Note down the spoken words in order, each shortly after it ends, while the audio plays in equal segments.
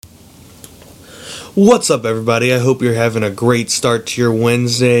What's up, everybody? I hope you're having a great start to your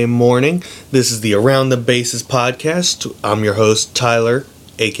Wednesday morning. This is the Around the Bases podcast. I'm your host, Tyler,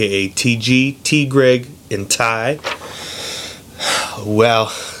 aka TG, T Greg, and Ty. Wow,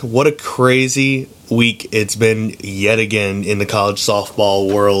 what a crazy week it's been yet again in the college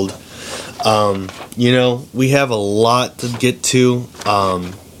softball world. We have a lot to get to,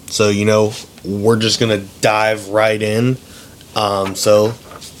 so we're just going to dive right in. So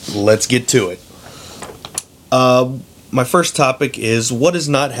let's get to it. My first topic is, what is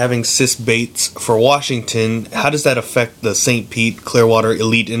not having Sis Bates for Washington? How does that affect the St. Pete Clearwater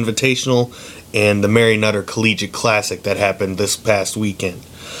Elite Invitational and the Mary Nutter Collegiate Classic that happened this past weekend?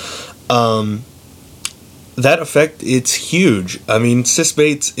 That effect, it's huge. I mean, Sis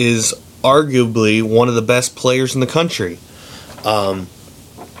Bates is arguably one of the best players in the country.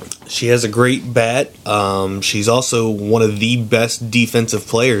 She has a great bat. She's also one of the best defensive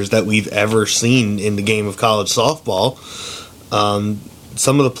players that we've ever seen in the game of college softball.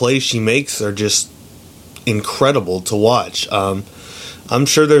 Some of the plays she makes are just incredible to watch. I'm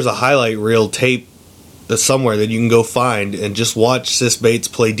sure there's a highlight reel tape somewhere that you can go find and just watch Sis Bates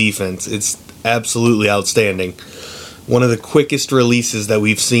play defense. It's absolutely outstanding. One of the quickest releases that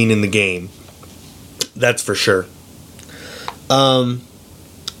we've seen in the game. That's for sure.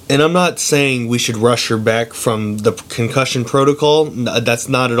 And I'm not saying we should rush her back from the concussion protocol. That's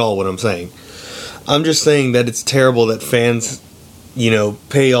not at all what I'm saying. I'm just saying that it's terrible that fans,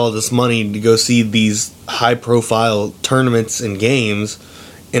 pay all this money to go see these high-profile tournaments and games,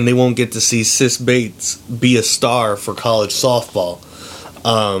 and they won't get to see Sis Bates be a star for college softball.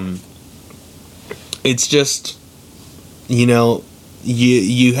 It's just,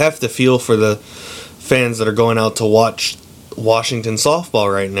 you have to feel for the fans that are going out to watch Washington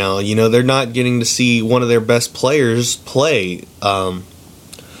softball right now. They're not getting to see one of their best players play, and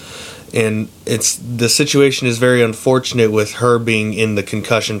the situation is very unfortunate with her being in the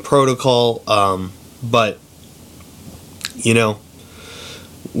concussion protocol. But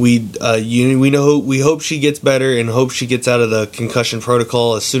we hope she gets better and hope she gets out of the concussion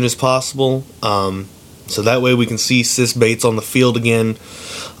protocol as soon as possible. So that way we can see Sis Bates on the field again,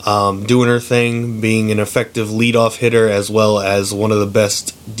 doing her thing, being an effective leadoff hitter as well as one of the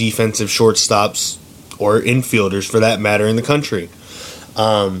best defensive shortstops or infielders for that matter in the country.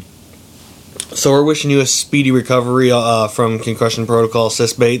 So we're wishing you a speedy recovery from concussion protocol,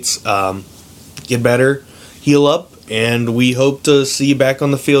 Sis Bates. Get better, heal up, and we hope to see you back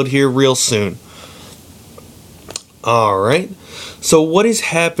on the field here real soon. All right. So what is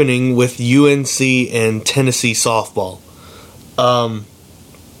happening with UNC and Tennessee softball?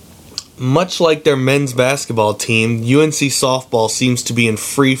 Much like their men's basketball team, UNC softball seems to be in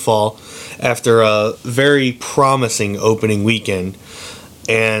free fall after a very promising opening weekend.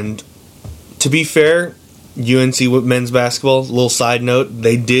 And to be fair, UNC men's basketball, little side note,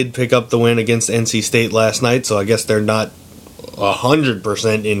 they did pick up the win against NC State last night, so I guess they're not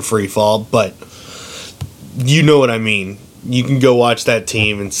 100% in free fall, but you know what I mean. You can go watch that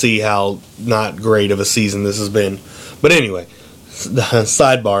team and see how not great of a season this has been. But anyway,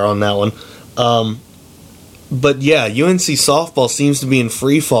 sidebar on that one. But yeah, UNC softball seems to be in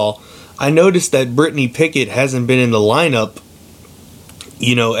free fall. I noticed that Brittany Pickett hasn't been in the lineup,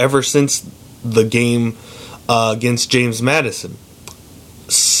 ever since the game against James Madison.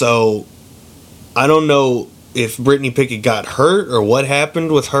 So I don't know if Brittany Pickett got hurt or what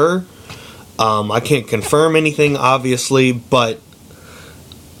happened with her. I can't confirm anything, obviously, but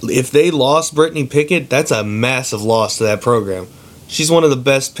if they lost Brittany Pickett, that's a massive loss to that program. She's one of the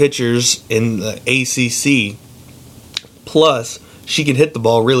best pitchers in the ACC. Plus, she can hit the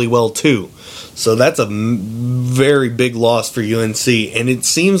ball really well, too. So that's a very big loss for UNC, and it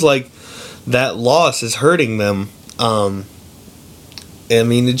seems like that loss is hurting them.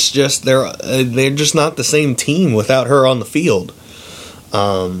 It's just they're just not the same team without her on the field.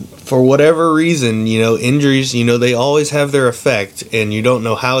 For whatever reason, injuries, they always have their effect, and you don't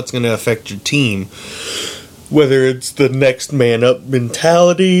know how it's going to affect your team. Whether it's the next man up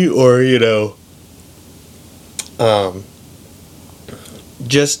mentality or, if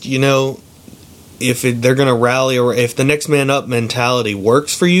they're going to rally, or if the next man up mentality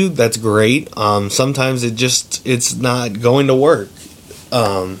works for you, that's great. Sometimes it's not going to work.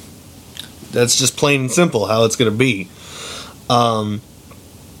 That's just plain and simple how it's going to be.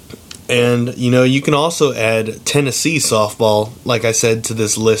 And, you can also add Tennessee softball, like I said, to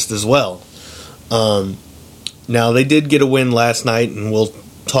this list as well. Now, they did get a win last night, and we'll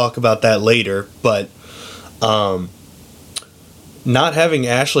talk about that later. But not having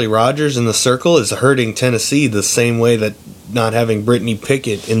Ashley Rogers in the circle is hurting Tennessee the same way that not having Brittany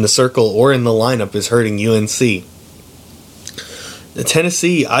Pickett in the circle or in the lineup is hurting UNC.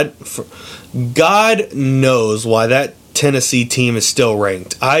 Tennessee, God knows why that Tennessee team is still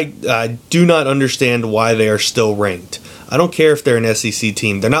ranked. I do not understand why they are still ranked. I don't care if they're an SEC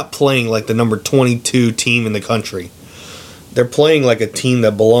team. They're not playing like the number 22 team in the country. They're playing like a team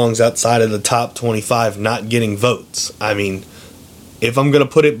that belongs outside of the top 25, not getting votes. I mean, if I'm going to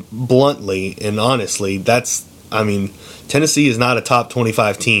put it bluntly and honestly, Tennessee is not a top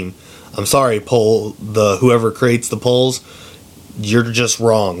 25 team. I'm sorry, whoever creates the polls, you're just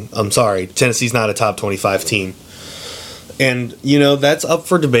wrong. I'm sorry. Tennessee's not a top 25 team. And, that's up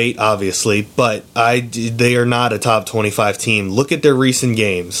for debate, obviously, but they are not a top 25 team. Look at their recent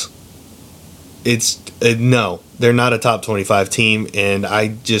games. No, they're not a top 25 team, and I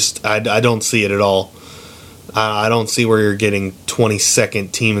don't see it at all. I don't see where you're getting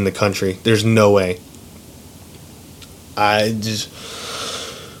 22nd team in the country. There's no way. I'm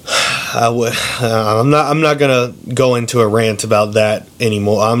not gonna go into a rant about that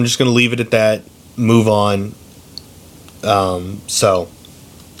anymore. I'm just gonna leave it at that. Move on.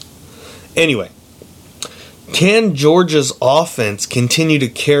 Anyway, can Georgia's offense continue to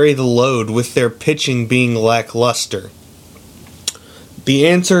carry the load with their pitching being lackluster? The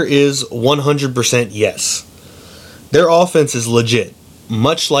answer is 100% yes. Their offense is legit,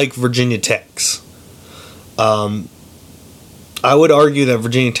 much like Virginia Tech's. I would argue that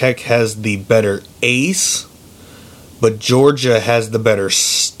Virginia Tech has the better ace, but Georgia has the better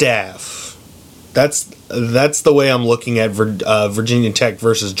staff. That's the way I'm looking at Virginia Tech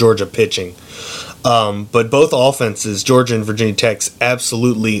versus Georgia pitching. But both offenses, Georgia and Virginia Tech's,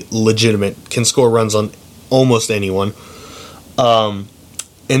 absolutely legitimate. Can score runs on almost anyone.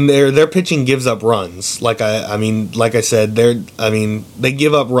 And their pitching gives up runs. Like I said, they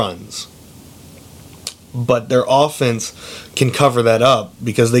give up runs. But their offense can cover that up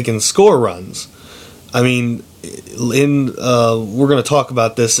because they can score runs. We're going to talk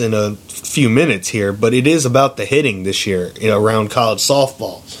about this in a few minutes here, but it is about the hitting this year around college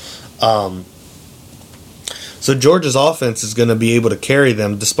softball. So Georgia's offense is going to be able to carry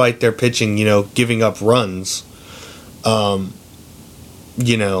them despite their pitching, giving up runs. And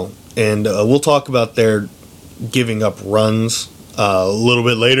we'll talk about their giving up runs a little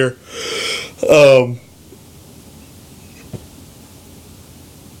bit later.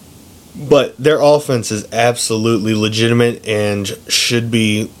 But their offense is absolutely legitimate and should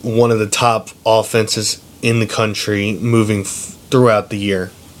be one of the top offenses in the country moving throughout the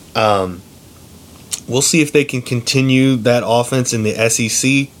year. We'll see if they can continue that offense in the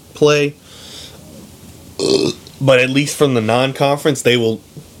SEC play. But at least from the non-conference, they will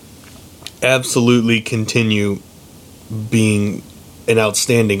absolutely continue being an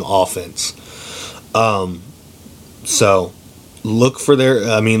outstanding offense. So look for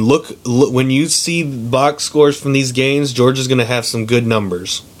look when you see box scores from these games, Georgia's going to have some good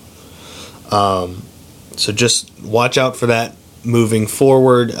numbers. So just watch out for that moving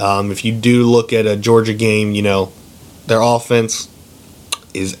forward. If you do look at a Georgia game, their offense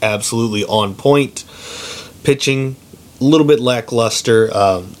is absolutely on point. Pitching a little bit lackluster.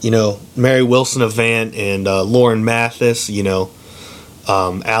 Mary Wilson Avant and Lauren Mathis,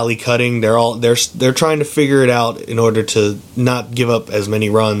 alley cutting. They're trying to figure it out in order to not give up as many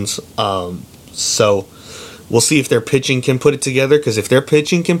runs. So we'll see if their pitching can put it together. Because if their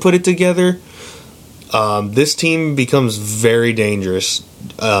pitching can put it together, this team becomes very dangerous.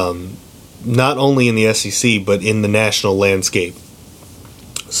 Not only in the SEC but in the national landscape.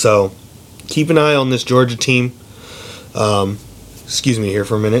 So keep an eye on this Georgia team. Excuse me here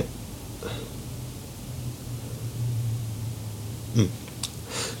for a minute.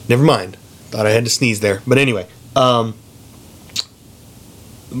 Never mind. Thought I had to sneeze there. But anyway. But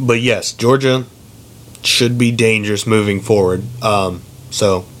yes, Georgia should be dangerous moving forward.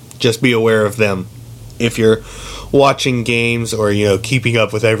 So just be aware of them if you're watching games or, keeping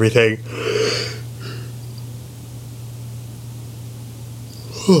up with everything.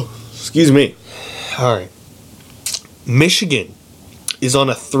 Excuse me. All right. Michigan is on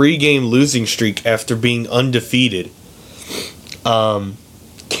a 3-game losing streak after being undefeated.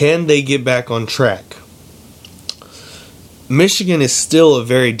 Can they get back on track? Michigan is still a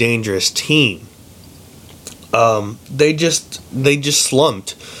very dangerous team. They just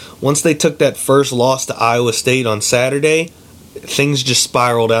slumped. Once they took that first loss to Iowa State on Saturday, things just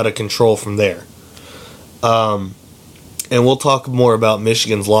spiraled out of control from there. And we'll talk more about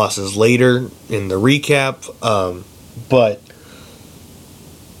Michigan's losses later in the recap. But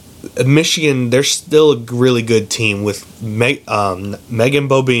Michigan, they're still a really good team with Megan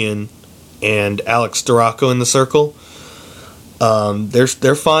Bobian and Alex Storako in the circle.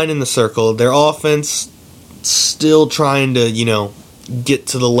 They're fine in the circle. Their offense still trying to, get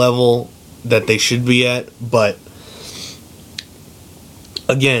to the level that they should be at, but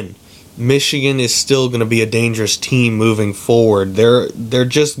again, Michigan is still going to be a dangerous team moving forward. They're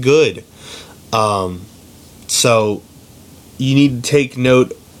just good. So you need to take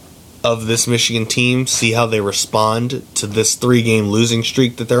note of this Michigan team, see how they respond to this 3-game losing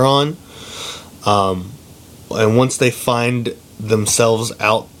streak that they're on. And once they find themselves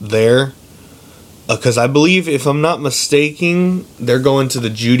out there, because I believe, if I'm not mistaken, they're going to the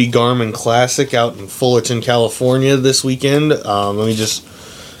Judy Garman Classic out in Fullerton, California this weekend. Let me just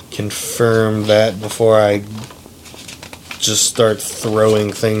confirm that before I just start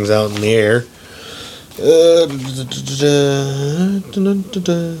throwing things out in the air.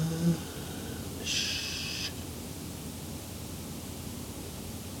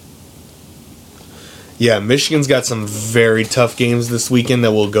 Yeah, Michigan's got some very tough games this weekend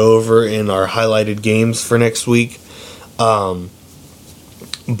that we'll go over in our highlighted games for next week. But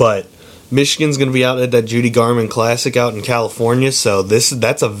Michigan's going to be out at that Judy Garman Classic out in California, so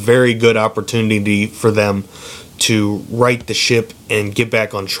that's a very good opportunity for them to right the ship and get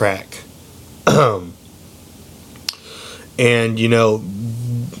back on track. And,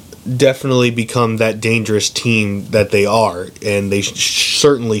 definitely become that dangerous team that they are, and they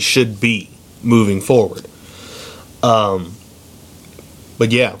certainly should be moving forward. But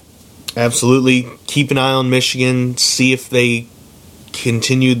yeah, absolutely keep an eye on Michigan, see if they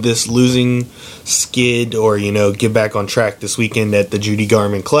continued this losing skid or, get back on track this weekend at the Judy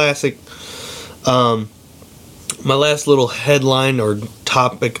Garman Classic. My last little headline or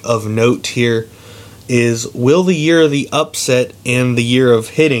topic of note here is, will the year of the upset and the year of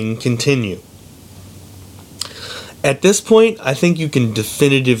hitting continue? At this point, I think you can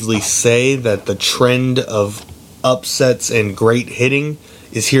definitively say that the trend of upsets and great hitting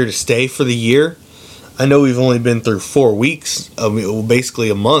is here to stay for the year. I know we've only been through 4 weeks,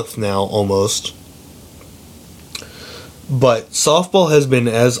 basically a month now almost. But softball has been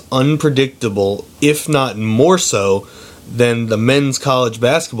as unpredictable, if not more so, than the men's college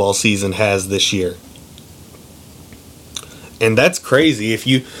basketball season has this year. And that's crazy.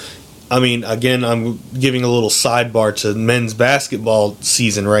 Again, I'm giving a little sidebar to men's basketball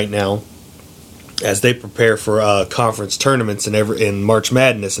season right now as they prepare for conference tournaments and March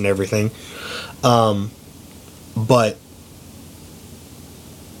Madness and everything. But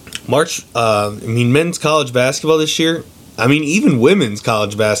men's college basketball this year, even women's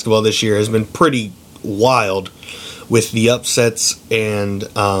college basketball this year has been pretty wild with the upsets and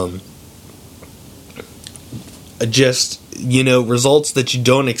results that you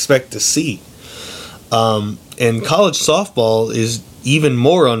don't expect to see. And college softball is even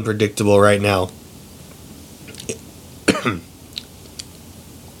more unpredictable right now.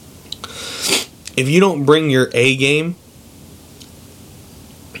 If you don't bring your A game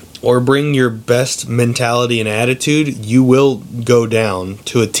or bring your best mentality and attitude, you will go down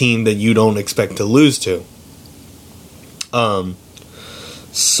to a team that you don't expect to lose to.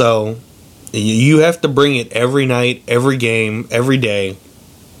 So you have to bring it every night, every game, every day.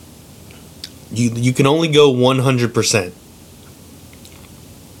 You can only go 100%.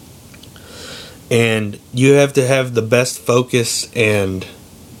 And you have to have the best focus and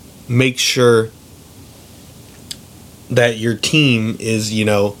make sure that your team is,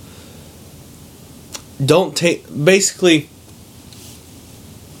 basically,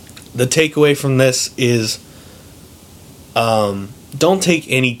 the takeaway from this is, don't take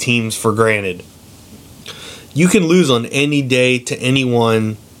any teams for granted. You can lose on any day to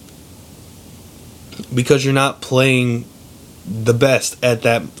anyone because you're not playing the best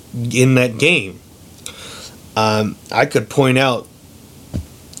in that game. I could point out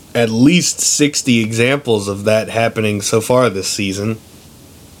at least 60 examples of that happening so far this season.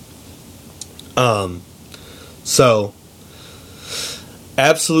 So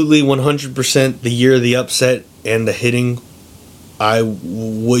absolutely 100% the year of the upset and the hitting,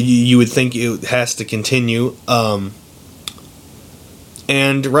 you would think it has to continue.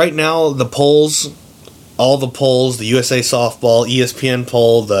 And right now, all the polls, the USA Softball, ESPN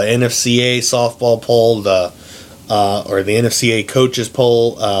poll, the NFCA Softball poll, the NFCA Coaches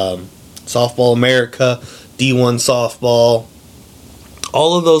poll, Softball America, D1 Softball,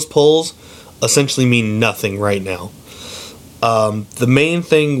 all of those polls essentially mean nothing right now. The main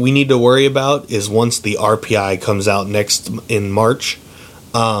thing we need to worry about is once the RPI comes out next in March.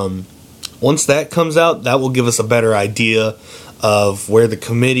 Once that comes out, that will give us a better idea of where the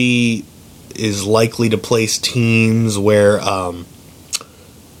committee is likely to place teams, where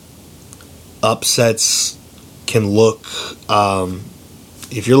upsets can look.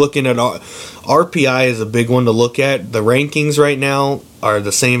 If you're looking at RPI is a big one to look at. The rankings right now are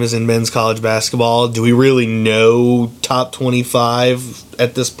the same as in men's college basketball. Do we really know top 25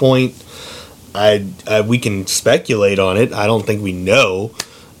 at this point? We can speculate on it. I don't think we know.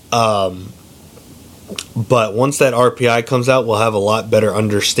 But once that RPI comes out, we'll have a lot better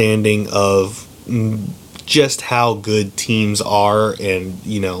understanding of just how good teams are and,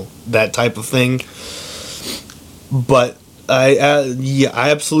 that type of thing. But I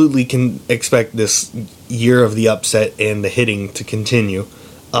absolutely can expect this year of the upset and the hitting to continue.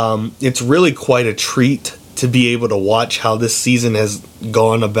 It's really quite a treat to be able to watch how this season has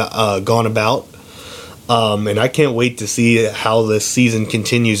gone about. And I can't wait to see how this season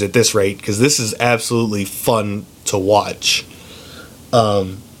continues at this rate, because this is absolutely fun to watch.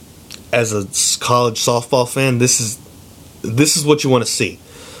 As a college softball fan, this is what you want to see.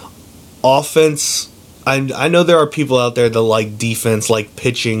 Offense. I know there are people out there that like defense, like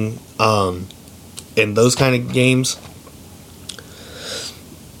pitching, and those kind of games.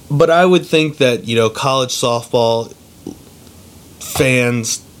 But I would think that, college softball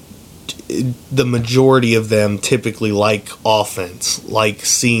fans, the majority of them typically like offense, like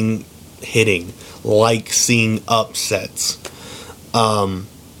seeing hitting, like seeing upsets.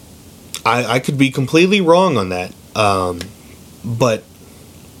 I could be completely wrong on that, but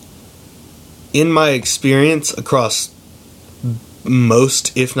in my experience across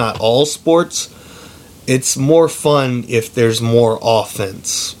most, if not all sports, it's more fun if there's more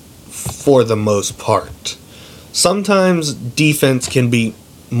offense for the most part. Sometimes defense can be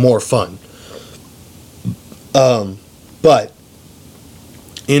more fun. But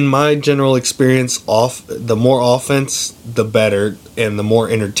in my general experience, the more offense, the better, and the more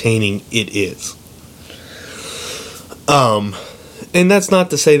entertaining it is. And that's not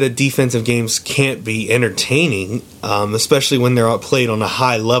to say that defensive games can't be entertaining, especially when they're played on a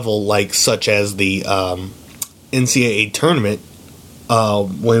high level, such as the NCAA tournament,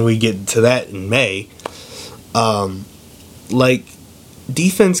 when we get to that in May.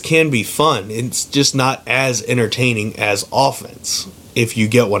 Defense can be fun. It's just not as entertaining as offense, if you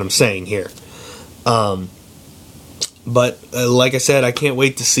get what I'm saying here. But like I said, I can't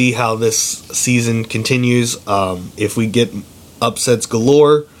wait to see how this season continues. If we get upsets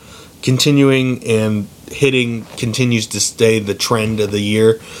galore continuing and hitting continues to stay the trend of the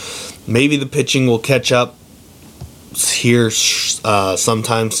year, maybe the pitching will catch up here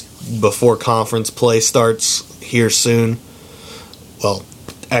sometimes before conference play starts here soon. Well,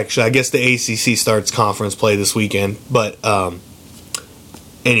 actually, I guess the ACC starts conference play this weekend, but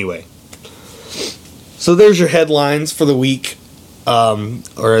anyway. So there's your headlines for the week,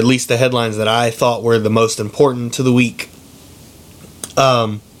 or at least the headlines that I thought were the most important to the week.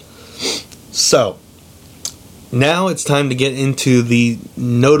 So now it's time to get into the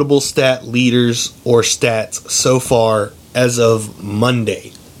notable stat leaders or stats so far as of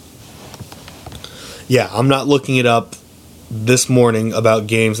Monday. Yeah, I'm not looking it up this morning about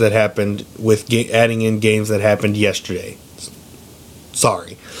games that happened with adding in games that happened yesterday.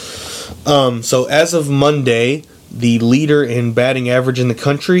 Sorry. So as of Monday, the leader in batting average in the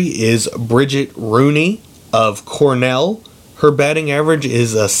country is Bridget Rooney of Cornell. Her batting average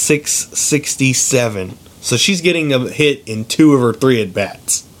is a .667. So she's getting a hit in 2 of her 3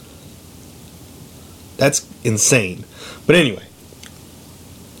 at-bats. That's insane. But anyway,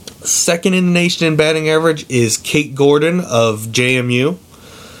 second in the nation in batting average is Kate Gordon of JMU.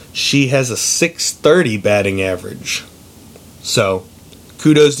 She has a .630 batting average. So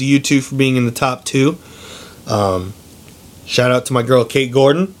kudos to you two for being in the top 2. Shout out to my girl Kate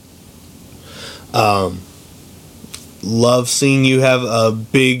Gordon. Love seeing you have a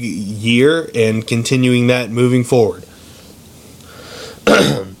big year and continuing that moving forward.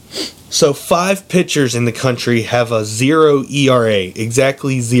 So 5 pitchers in the country have a 0 ERA,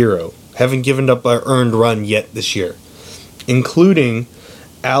 exactly 0. Haven't given up an earned run yet this year, including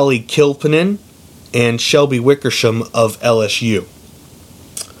Allie Kilpanen and Shelby Wickersham of LSU.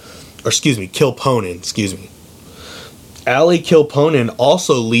 Kilponen. Allie Kilponen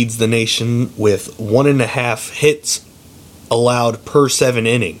also leads the nation with 1.5 hits allowed per 7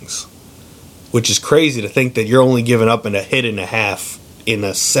 innings, which is crazy to think that you're only giving up a hit and a half in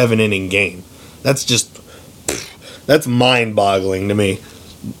a 7-inning game. That's mind-boggling to me.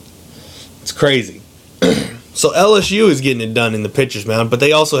 It's crazy. So LSU is getting it done in the pitcher's mound, but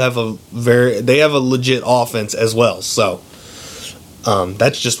they also have a legit offense as well. So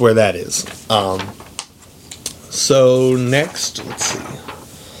that's just where that is. So next, let's see.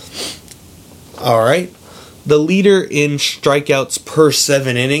 All right. The leader in strikeouts per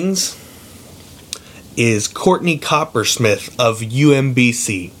 7 innings is Courtney Coppersmith of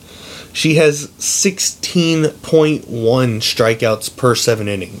UMBC. She has 16.1 strikeouts per 7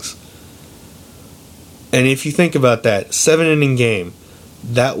 innings. And if you think about that, 7-inning game,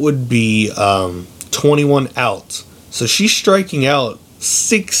 that would be 21 outs. So she's striking out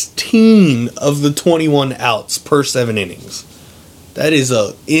 16 of the 21 outs per 7 innings. That is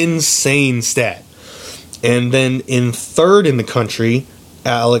an insane stat. And then in third in the country,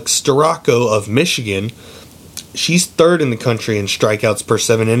 Alex Storako of Michigan. She's third in the country in strikeouts per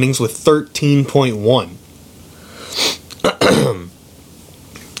 7 innings with 13.1.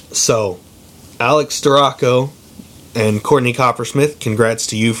 So, Alex Storako and Courtney Coppersmith, congrats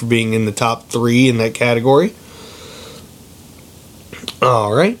to you for being in the top 3 in that category.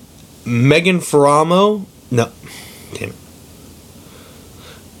 All right. Megan Faramo. No. Damn it.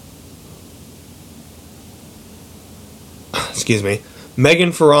 Excuse me.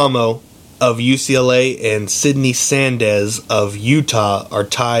 Megan Faramo of UCLA and Sydney Sandez of Utah are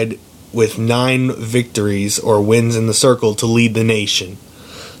tied with 9 victories or wins in the circle to lead the nation.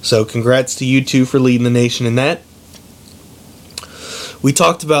 So congrats to you two for leading the nation in that. We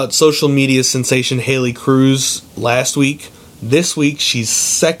talked about social media sensation Haley Cruz last week. This week she's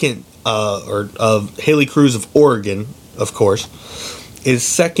second, Haley Cruz of Oregon, of course, is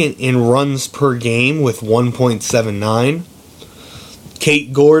second in runs per game with 1.79.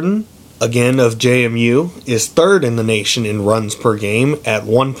 Kate Gordon, again of JMU, is third in the nation in runs per game at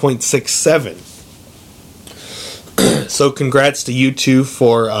 1.67. So congrats to you two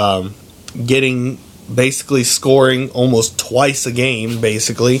for basically scoring almost twice a game,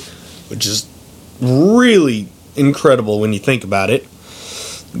 basically, which is really incredible when you think about it.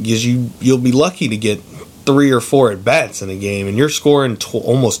 Because you'll be lucky to get 3 or 4 at bats in a game, and you're scoring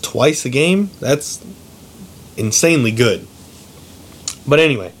almost twice a game. That's insanely good. But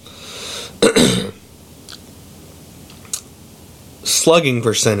anyway, slugging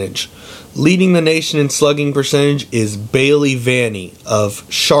percentage. Leading the nation in slugging percentage is Bailey Vanny of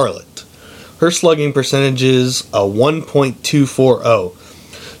Charlotte. Her slugging percentage is a 1.240.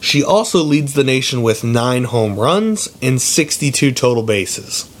 She also leads the nation with 9 home runs and 62 total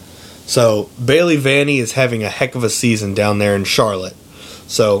bases. So Bailey Vanny is having a heck of a season down there in Charlotte.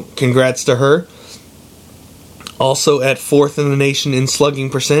 So congrats to her. Also at 4th in the nation in slugging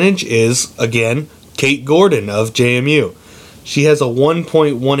percentage is, again, Kate Gordon of JMU. She has a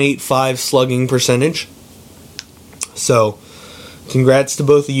 1.185 slugging percentage. So, congrats to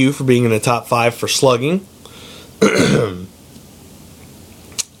both of you for being in the top 5 for slugging.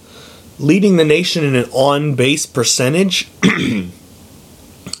 Leading the nation in an on-base percentage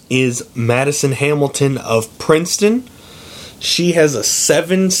is Madison Hamilton of Princeton. She has a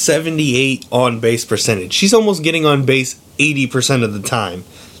 778 on-base percentage. She's almost getting on base 80% of the time.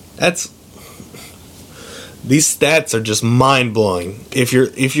 These stats are just mind-blowing. If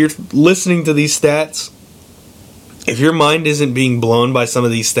you're listening to these stats, if your mind isn't being blown by some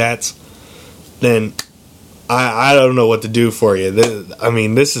of these stats, then I don't know what to do for you.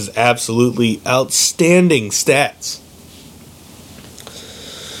 This is absolutely outstanding stats.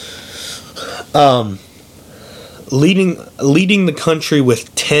 Leading the country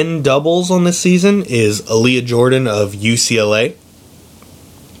with 10 doubles on this season is Aaliyah Jordan of UCLA.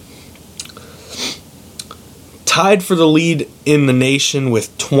 Tied for the lead in the nation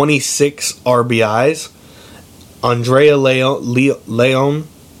with 26 RBIs, Andrea Leon.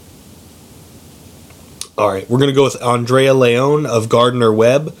 Alright, we're going to go with Andrea Leon of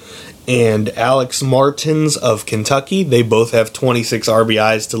Gardner-Webb and Alex Martins of Kentucky. They both have 26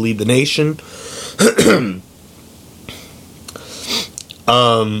 RBIs to lead the nation.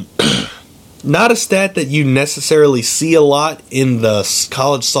 Not a stat that you necessarily see a lot in the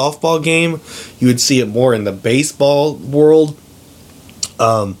college softball game. You would see it more in the baseball world.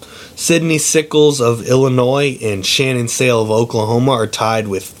 Sydney Sickles of Illinois and Shannon Sale of Oklahoma are tied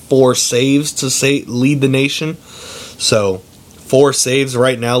with 4 saves to lead the nation. So 4 saves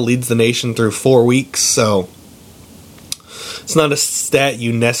right now leads the nation through 4 weeks. So it's not a stat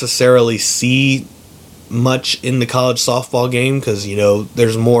you necessarily see much in the college softball game because,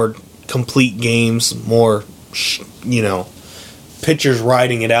 there's more complete games, more, pitchers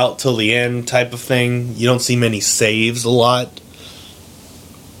riding it out till the end type of thing. You don't see many saves a lot.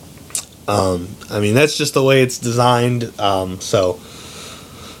 That's just the way it's designed. So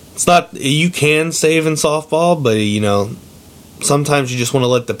it's not, you can save in softball, but, sometimes you just want to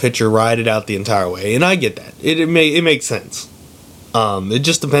let the pitcher ride it out the entire way. And I get that. It makes sense. It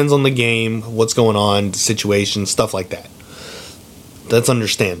just depends on the game, what's going on, the situation, stuff like that. That's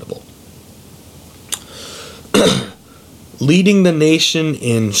understandable. Leading the nation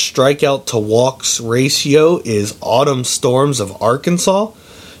in strikeout to walks ratio is Autumn Storms of Arkansas.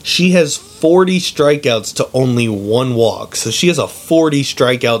 She has 40 strikeouts to only 1 walk. So she has a 40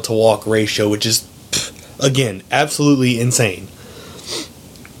 strikeout to walk ratio, which is, again, absolutely insane.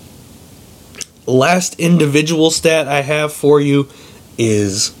 Last individual stat I have for you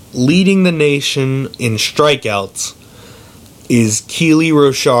is leading the nation in strikeouts is Keely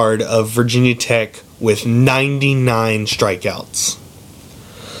Rochard of Virginia Tech with 99 strikeouts.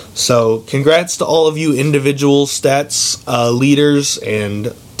 So, congrats to all of you individual stats leaders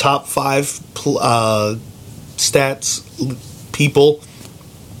and top 5 stats people.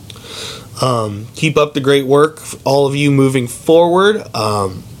 Keep up the great work, all of you moving forward.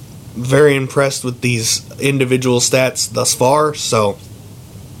 Very impressed with these individual stats thus far, so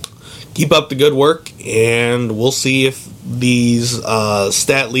keep up the good work, and we'll see if these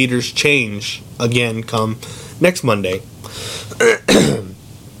stat leaders change again come next Monday.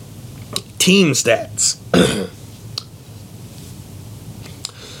 Team stats.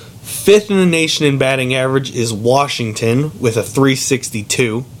 5th in the nation in batting average is Washington with a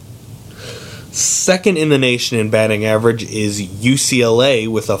 362. 2nd in the nation in batting average is UCLA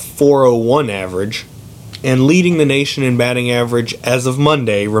with a 401 average. And leading the nation in batting average as of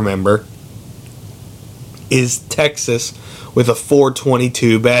Monday, remember, is Texas with a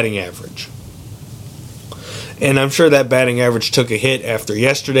 422 batting average. And I'm sure that batting average took a hit after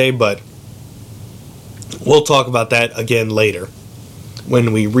yesterday, but we'll talk about that again later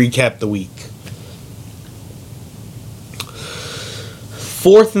when we recap the week.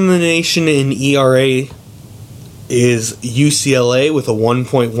 4th in the nation in ERA is UCLA with a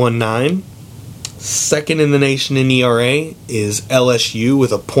 1.19. 2nd in the nation in ERA is LSU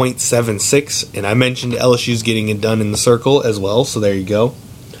with a .76. And I mentioned LSU's getting it done in the circle as well, so there you go.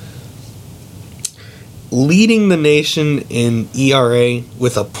 Leading the nation in ERA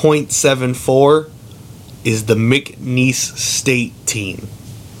with a .74 is the McNeese State team.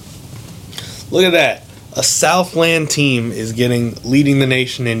 Look at that. A Southland team is leading the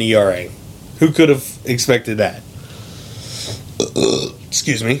nation in ERA. Who could have expected that?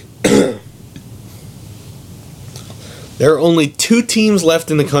 Excuse me. There are only 2 teams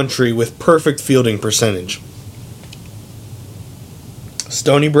left in the country with perfect fielding percentage.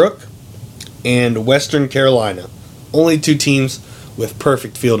 Stony Brook and Western Carolina. Only 2 teams with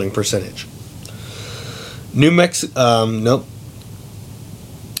perfect fielding percentage. New Mexico, nope.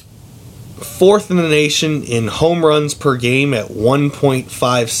 4th in the nation in home runs per game at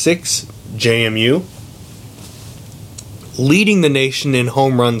 1.56, JMU. Leading the nation in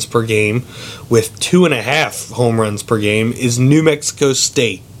home runs per game with 2.5 home runs per game is New Mexico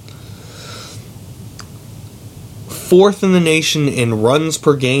State. 4th in the nation in runs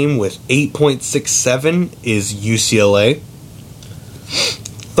per game with 8.67 is UCLA.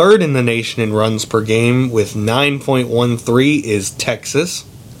 3rd in the nation in runs per game with 9.13 is Texas.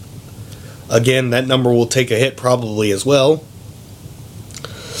 Again, that number will take a hit probably as well.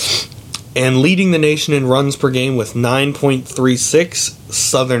 And leading the nation in runs per game with 9.36,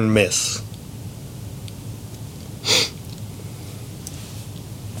 Southern Miss.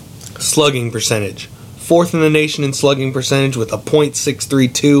 Slugging percentage. 4th in the nation in slugging percentage with a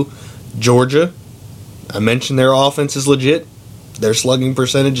 .632, Georgia. I mentioned their offense is legit. Their slugging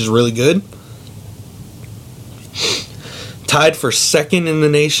percentage is really good. Tied for 2nd in the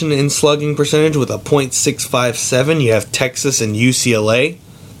nation in slugging percentage with a .657, you have Texas and UCLA.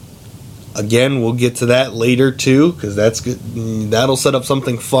 Again, we'll get to that later too, because that's good. That'll set up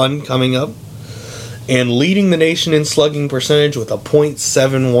something fun coming up. And leading the nation in slugging percentage with a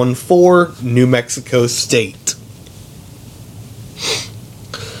 .714, New Mexico State.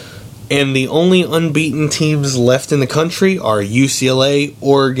 And the only unbeaten teams left in the country are UCLA,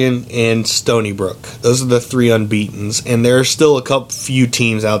 Oregon, and Stony Brook. Those are the 3 unbeatens. And there are still a few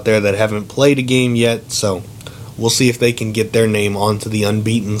teams out there that haven't played a game yet, so we'll see if they can get their name onto the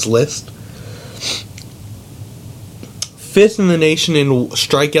unbeatens list. 5th in the nation in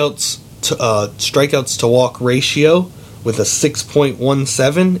strikeouts to walk ratio with a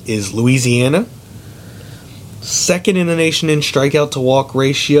 6.17 is Louisiana. 2nd in the nation in strikeout to walk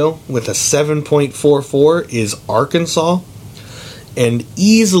ratio with a 7.44 is Arkansas. And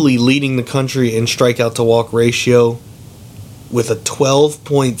easily leading the country in strikeout to walk ratio with a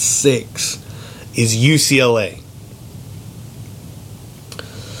 12.6 is UCLA.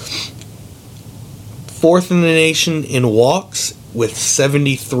 4th in the nation in walks with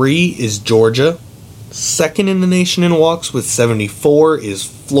 73 is Georgia. Second in the nation in walks with 74 is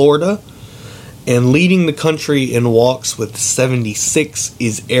Florida. And leading the country in walks with 76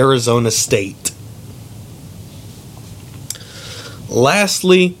 is Arizona State.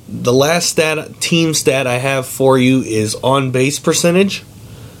 Lastly, the last team stat I have for you is on-base percentage.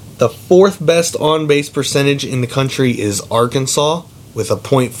 The fourth best on-base percentage in the country is Arkansas with a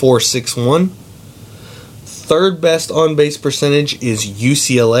 .461. Third best on-base percentage is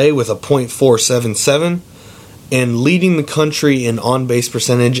UCLA with a .477. And leading the country in on-base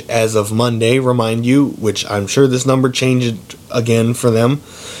percentage as of Monday, remind you, which I'm sure this number changed again for them,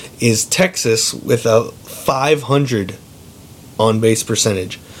 is Texas with a 500 on-base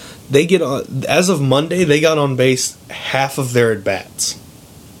percentage. They get on, as of Monday, they got on base half of their at-bats.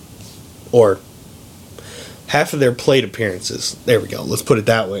 Or half of their plate appearances. There we go. Let's put it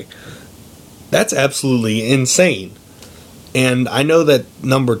that way. That's absolutely insane. And I know that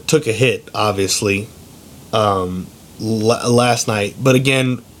number took a hit, obviously, last night. But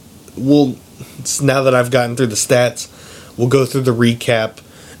again, now that I've gotten through the stats, we'll go through the recap,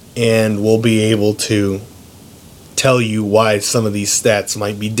 and we'll be able to tell you why some of these stats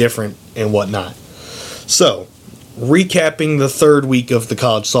might be different and whatnot. So, recapping the third week of the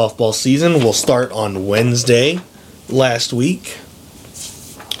college softball season, we'll start on Wednesday last week.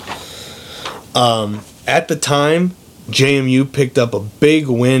 At the time, JMU picked up a big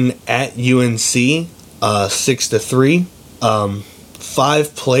win at UNC, 6-3.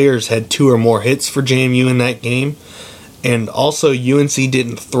 5 players had 2 or more hits for JMU in that game, and also UNC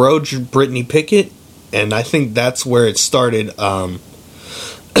didn't throw Brittany Pickett, and I think that's where it started. I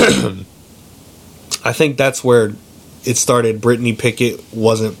think that's where it started. Brittany Pickett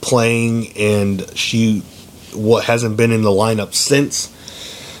wasn't playing, and she hasn't been in the lineup since.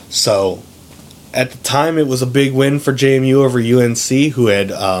 So, at the time, it was a big win for JMU over UNC, who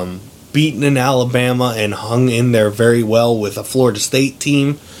had beaten in Alabama and hung in there very well with a Florida State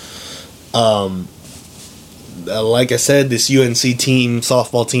team. Like I said, this UNC team,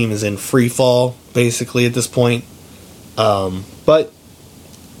 softball team, is in free fall, basically, at this point. But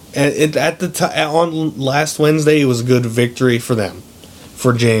at the time, on last Wednesday, it was a good victory for them,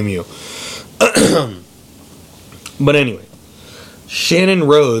 for JMU. But anyway, Shannon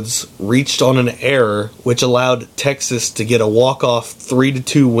Rhodes reached on an error which allowed Texas to get a walk-off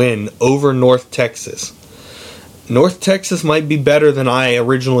 3-2 win over North Texas. North Texas might be better than I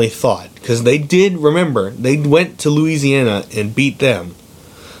originally thought, because they went to Louisiana and beat them.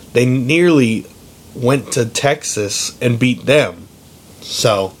 They nearly went to Texas and beat them.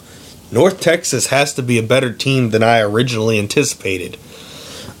 So, North Texas has to be a better team than I originally anticipated.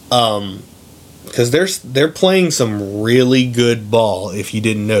 Because they're playing some really good ball, if you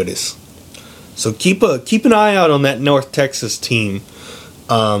didn't notice. So keep an eye out on that North Texas team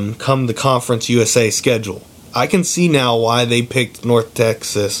come the Conference USA schedule. I can see now why they picked North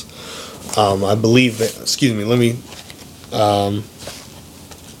Texas. I believe that. Excuse me. Let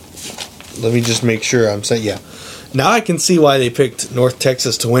me just make sure I'm saying. Yeah. Now I can see why they picked North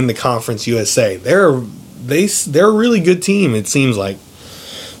Texas to win the Conference USA. They're a really good team. It seems like.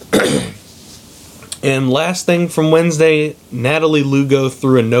 And last thing from Wednesday, Natalie Lugo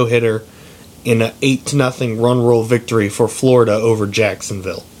threw a no-hitter in an 8-0 run roll victory for Florida over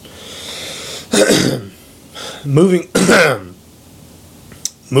Jacksonville. Moving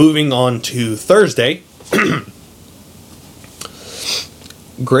on to Thursday,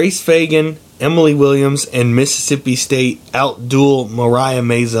 Grace Fagan, Emily Williams, and Mississippi State outduel Mariah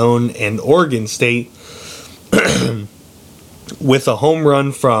Mazone and Oregon State with a home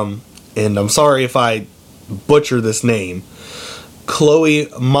run from, and I'm sorry if I butcher this name, Chloe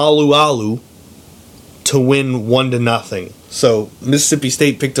Malualu, to win 1-0. So Mississippi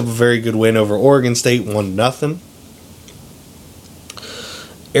State picked up a very good win over Oregon State, 1-0.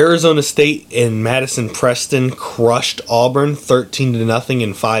 Arizona State and Madison Preston crushed Auburn 13-0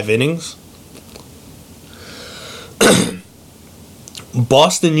 in 5 innings.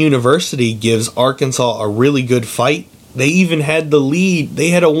 Boston University gives Arkansas a really good fight. They even had the lead. They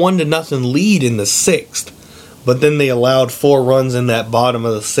had a 1-0 lead in the 6th, but then they allowed 4 runs in that bottom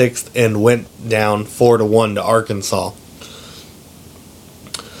of the 6th and went down 4-1 to Arkansas.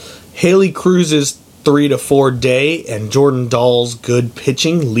 Haley Cruz's 3-4 day and Jordan Dahl's good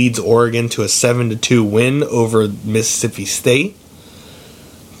pitching leads Oregon to a 7-2 win over Mississippi State.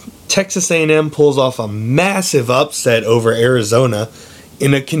 Texas A&M pulls off a massive upset over Arizona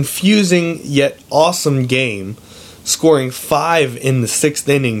in a confusing yet awesome game, scoring 5 in the 6th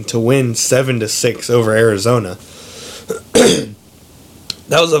inning to win 7-6 over Arizona.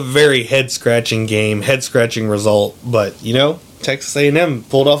 That was a very head-scratching game, head-scratching result, but, Texas A&M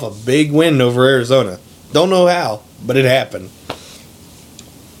pulled off a big win over Arizona. Don't know how, but it happened.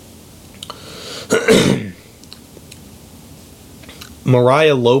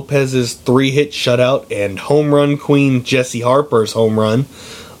 Mariah Lopez's 3-hit shutout and home run queen Jesse Harper's home run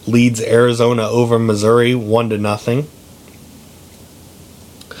leads Arizona over Missouri 1-0.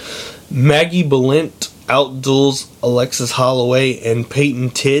 Maggie Balint outduels Alexis Holloway and Peyton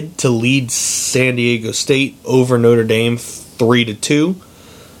Tidd to lead San Diego State over Notre Dame 3-2.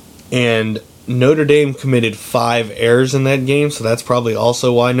 And Notre Dame committed 5 errors in that game, so that's probably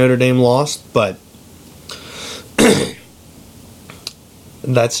also why Notre Dame lost. But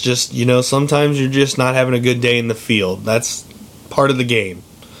that's just, sometimes you're just not having a good day in the field. That's part of the game.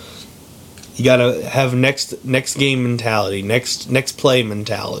 You gotta have next game mentality, next play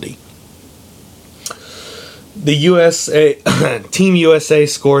mentality. The Team USA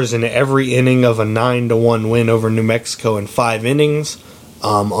scores in every inning of a 9-1 win over New Mexico in 5 innings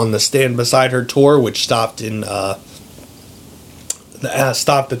on the Stand Beside Her tour, which stopped at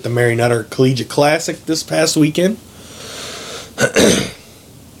the Mary Nutter Collegiate Classic this past weekend.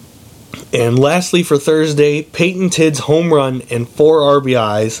 And lastly, for Thursday, Peyton Tidd's home run and 4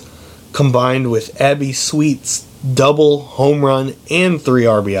 RBIs, combined with Abby Sweet's double home run and 3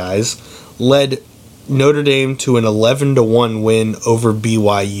 RBIs, led Notre Dame to an 11-1 win over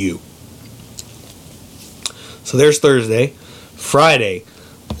BYU. So there's Thursday. Friday,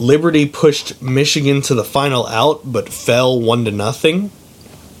 Liberty pushed Michigan to the final out, but fell 1-0.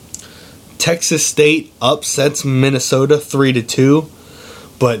 Texas State upsets Minnesota 3-2.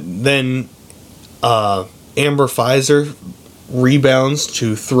 But then Amber Pfizer rebounds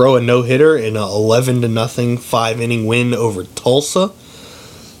to throw a no-hitter in a 11-0 5-inning win over Tulsa.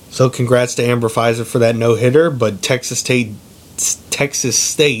 So congrats to Amber Pfizer for that no-hitter. But Texas State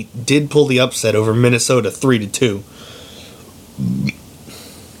did pull the upset over Minnesota 3-2.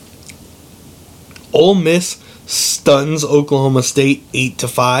 Ole Miss stuns Oklahoma State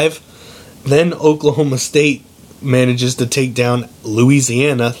 8-5. Then Oklahoma State manages to take down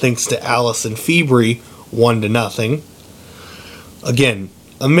Louisiana thanks to Allison Febri 1-0. Again,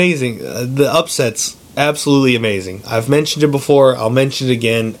 amazing. The upsets, absolutely amazing. I've mentioned it before. I'll mention it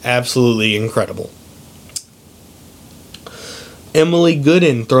again. Absolutely incredible. Emily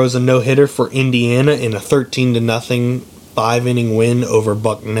Gooden throws a no-hitter for Indiana in a 13-0 5-inning win over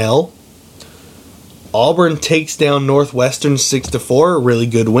Bucknell. Auburn takes down Northwestern 6-4, a really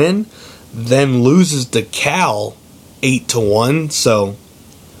good win. Then loses to Cal 8-1, so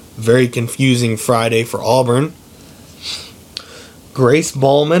very confusing Friday for Auburn. Grace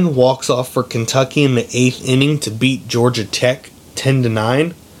Ballman walks off for Kentucky in the 8th inning to beat Georgia Tech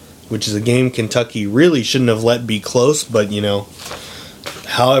 10-9, which is a game Kentucky really shouldn't have let be close, but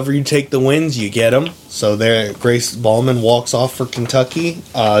however you take the wins, you get them. So there, Grace Ballman walks off for Kentucky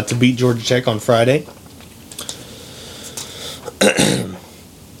to beat Georgia Tech on Friday.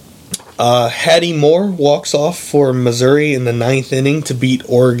 Hattie Moore walks off for Missouri in the 9th inning to beat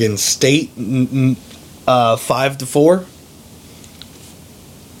Oregon State 5-4.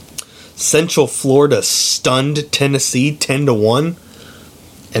 Central Florida stunned Tennessee 10-1,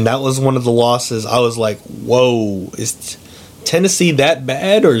 and that was one of the losses. I was like, "Whoa, is Tennessee that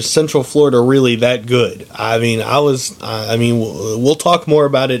bad, or is Central Florida really that good?" We'll talk more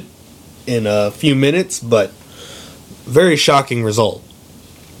about it in a few minutes, but very shocking result.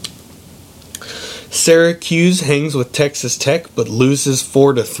 Syracuse hangs with Texas Tech, but loses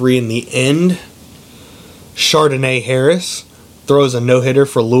 4-3 in the end. Chardonnay Harris throws a no-hitter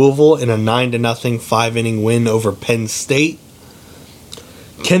for Louisville in a 9-0 5-inning win over Penn State.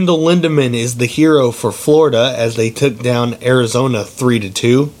 Kendall Lindemann is the hero for Florida as they took down Arizona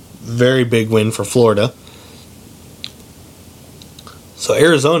 3-2. Very big win for Florida. So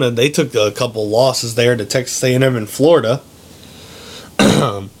Arizona, they took a couple losses there to Texas A&M and Florida.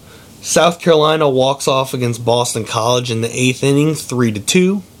 South Carolina walks off against Boston College in the 8th inning,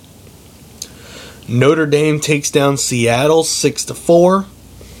 3-2. Notre Dame takes down Seattle 6-4.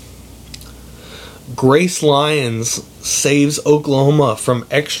 Grace Lyons saves Oklahoma from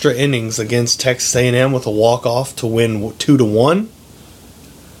extra innings against Texas A&M with a walk-off to win 2-1.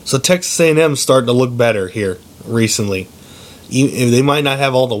 So Texas A&M starting to look better here recently. They might not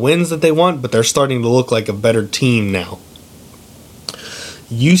have all the wins that they want, but they're starting to look like a better team now.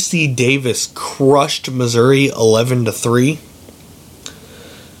 UC Davis crushed Missouri 11-3.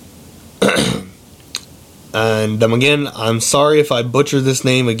 And again, I'm sorry if I butcher this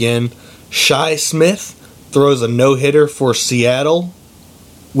name again. Shi Smith throws a no-hitter for Seattle,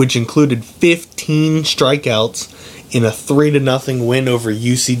 which included 15 strikeouts in a 3-0 win over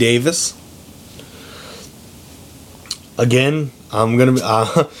UC Davis. Again, I'm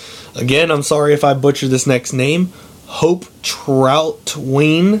Again, I'm sorry if I butcher this next name. Hope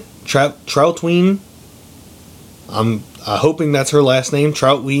Troutween. Troutween. I'm hoping that's her last name.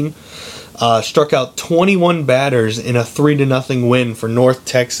 Troutween. Struck out 21 batters in a 3-0 win for North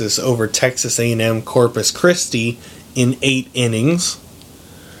Texas over Texas A&M Corpus Christi in 8 innings.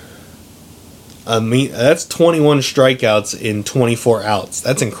 I mean, that's 21 strikeouts in 24 outs.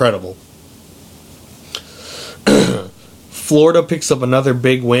 That's incredible. Florida picks up another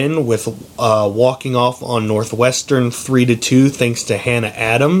big win with walking off on Northwestern 3-2 thanks to Hannah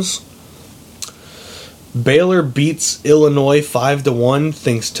Adams. Baylor beats Illinois 5-1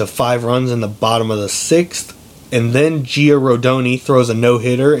 thanks to 5 runs in the bottom of the 6th. And then Gia Rodoni throws a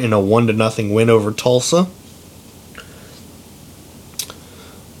no-hitter in a 1-0 win over Tulsa.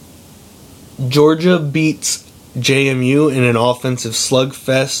 Georgia beats JMU in an offensive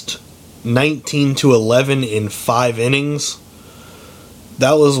slugfest 19-11 in 5 innings.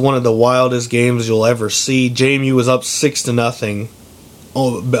 That was one of the wildest games you'll ever see. JMU was up 6-0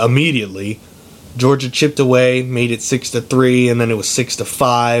 immediately. Georgia chipped away, made it 6-3, and then it was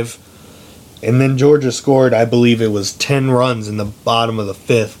 6-5. And then Georgia scored, I believe it was 10 runs in the bottom of the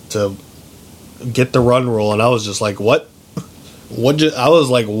 5th to get the run rule, and I was just like, what? What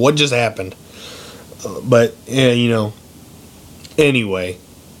just happened? But, yeah, anyway,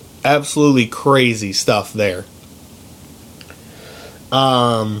 absolutely crazy stuff there.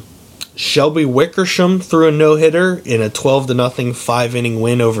 Shelby Wickersham threw a no-hitter in a 12-0 5-inning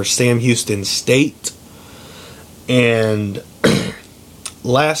win over Sam Houston State. And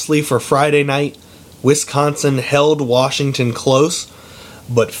lastly, for Friday night, Wisconsin held Washington close,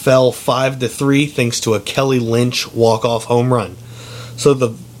 but fell 5-3 thanks to a Kelly Lynch walk-off home run. So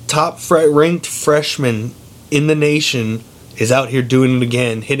the top-ranked freshman in the nation is out here doing it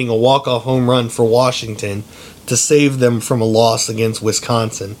again, hitting a walk-off home run for Washington to save them from a loss against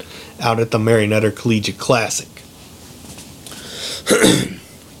Wisconsin out at the Marionetta Collegiate Classic.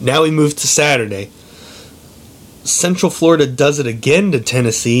 Now we move to Saturday. Central Florida does it again to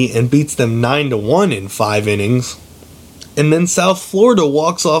Tennessee and beats them 9-1 in 5 innings. And then South Florida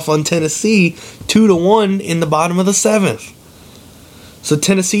walks off on Tennessee 2-1 in the bottom of the 7th. So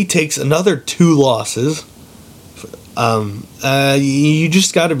Tennessee takes another 2 losses. You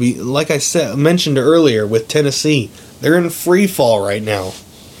just got to be, like I mentioned earlier with Tennessee, they're in free fall right now.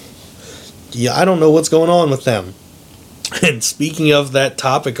 Yeah, I don't know what's going on with them. And speaking of that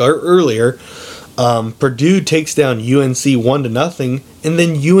topic earlier, Purdue takes down UNC 1-0, and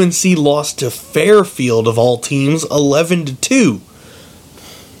then UNC lost to Fairfield of all teams 11-2.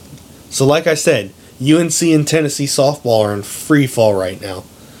 So like I said, UNC and Tennessee softball are in free fall right now.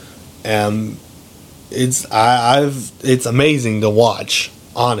 It's amazing to watch,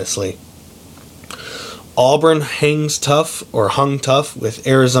 honestly. Auburn hung tough with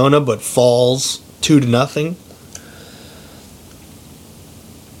Arizona, but falls 2-0.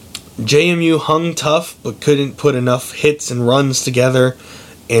 JMU hung tough, but couldn't put enough hits and runs together,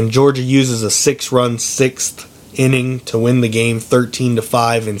 and Georgia uses a 6-run 6th inning to win the game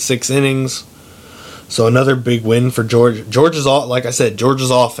 13-5 in 6 innings. So another big win for Georgia. Like I said,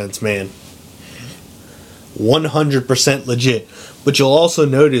 Georgia's offense, man, 100% legit. But you'll also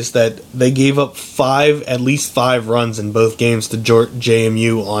notice that they gave up at least 5 runs in both games to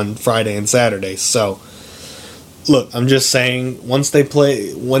JMU on Friday and Saturday. So, look, I'm just saying, when they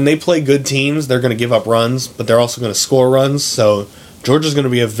play good teams, they're going to give up runs, but they're also going to score runs. So, Georgia's going to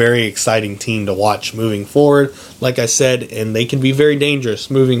be a very exciting team to watch moving forward, like I said, and they can be very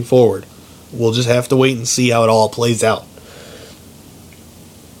dangerous moving forward. We'll just have to wait and see how it all plays out.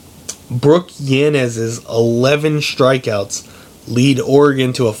 Brooke Yanez's 11 strikeouts lead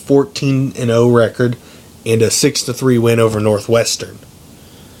Oregon to a 14-0 record and a 6-3 win over Northwestern.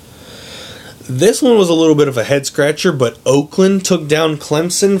 This one was a little bit of a head-scratcher, but Oakland took down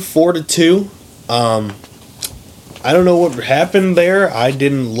Clemson 4-2. I don't know what happened there. I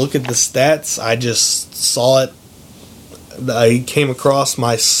didn't look at the stats. I just saw it. I came across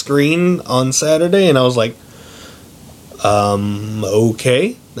my screen on Saturday, and I was like,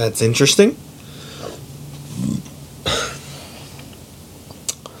 okay, that's interesting.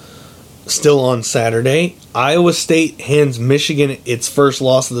 Still on Saturday, Iowa State hands Michigan its first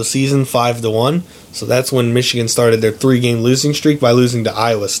loss of the season, 5-1. So that's when Michigan started their 3-game losing streak by losing to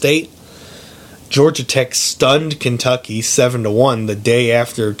Iowa State. Georgia Tech stunned Kentucky 7-1 the day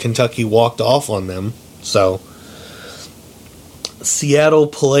after Kentucky walked off on them. So Seattle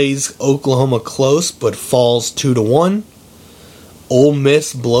plays Oklahoma close but falls 2-1. Ole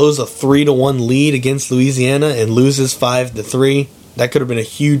Miss blows a 3-1 lead against Louisiana and loses 5-3. That could have been a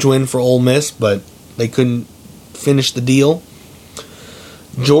huge win for Ole Miss, but they couldn't finish the deal.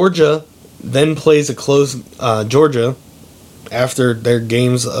 Georgia then plays a close. Georgia, after their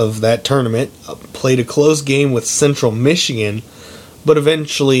games of that tournament, played a close game with Central Michigan, but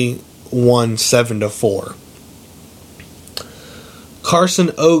eventually won 7-4.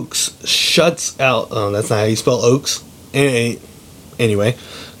 Carson Oaks shuts out. Oh, that's not how you spell Oaks. Anyway,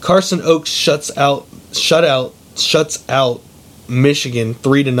 Carson Oaks shuts out Michigan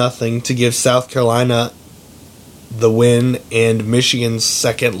 3-0 to give South Carolina the win and Michigan's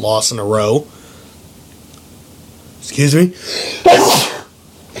second loss in a row. Excuse me.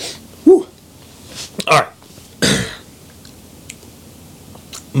 All right.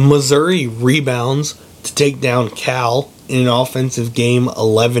 Missouri rebounds to take down Cal in an offensive game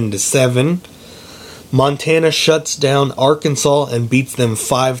 11-7. Montana shuts down Arkansas and beats them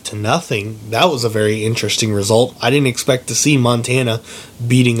 5-0. That was a very interesting result. I didn't expect to see Montana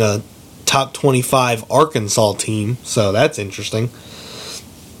beating a top 25 Arkansas team, so that's interesting.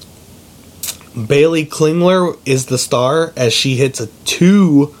 Bailey Klingler is the star as she hits a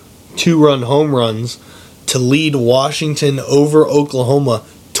two-run home runs to lead Washington over Oklahoma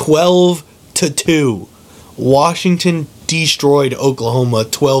 12-2. Washington destroyed Oklahoma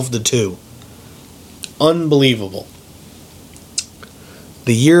 12-2. Unbelievable.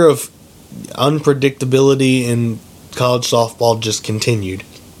 The year of unpredictability in college softball just continued.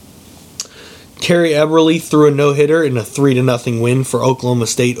 Carrie Eberle threw a no-hitter in a 3-0 win for Oklahoma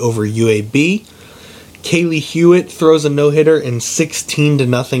State over UAB. Kaylee Hewitt throws a no-hitter in 16-0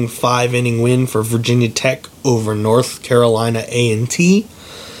 5-inning win for Virginia Tech over North Carolina A&T.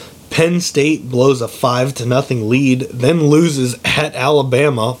 Penn State blows a 5-0 lead, then loses at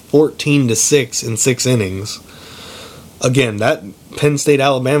Alabama 14-6 in 6 innings. Again, that Penn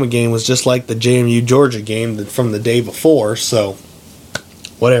State-Alabama game was just like the JMU-Georgia game from the day before, so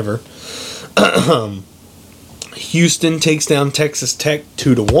whatever. Houston takes down Texas Tech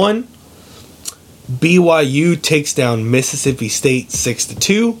 2-1. BYU takes down Mississippi State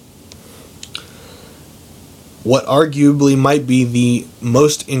 6-2. What arguably might be the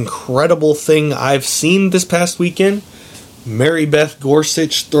most incredible thing I've seen this past weekend, Mary Beth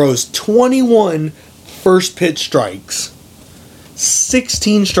Gorsuch throws 21 first pitch strikes,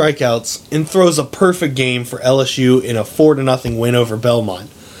 16 strikeouts, and throws a perfect game for LSU in a 4-0 win over Belmont.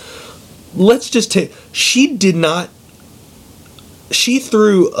 Let's just take... She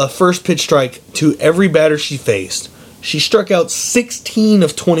threw a first pitch strike to every batter she faced. She struck out 16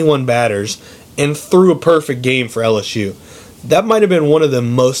 of 21 batters and threw a perfect game for LSU. That might have been one of the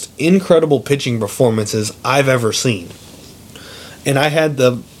most incredible pitching performances I've ever seen. And I had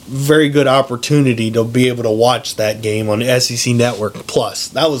the very good opportunity to be able to watch that game on SEC Network Plus.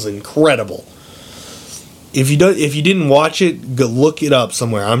 That was incredible. If you didn't watch it, go look it up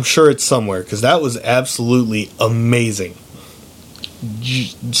somewhere. I'm sure it's somewhere because that was absolutely amazing.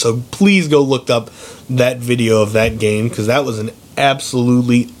 So please go look up that video of that game because that was an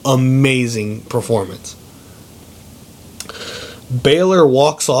absolutely amazing performance. Baylor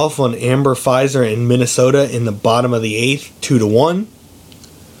walks off on Amber Pfizer in Minnesota in the bottom of the 8th, 2-1.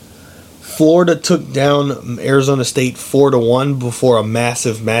 Florida took down Arizona State 4-1 before a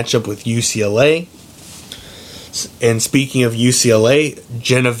massive matchup with UCLA. And speaking of UCLA,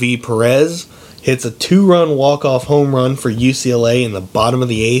 Genevieve Perez hits a 2-run walk-off home run for UCLA in the bottom of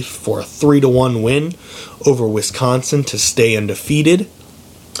the 8th for a 3-1 win over Wisconsin to stay undefeated.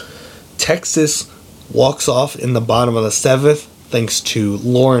 Texas walks off in the bottom of the 7th thanks to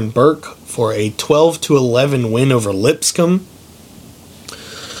Lauren Burke for a 12-11 win over Lipscomb.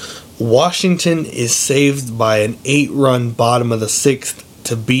 Washington is saved by an 8-run bottom of the 6th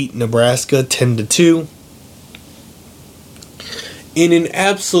to beat Nebraska 10-2. In an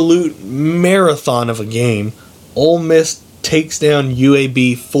absolute marathon of a game, Ole Miss takes down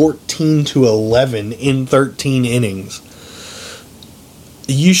UAB 14-11 in 13 innings.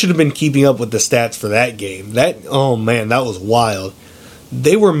 You should have been keeping up with the stats for that game. Oh man, that was wild.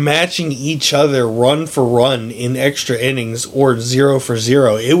 They were matching each other run for run in extra innings or 0 for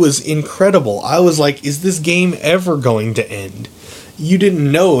 0. It was incredible. I was like, is this game ever going to end? You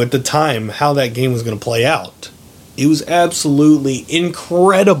didn't know at the time how that game was going to play out. It was absolutely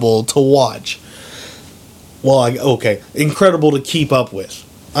incredible to watch. Incredible to keep up with.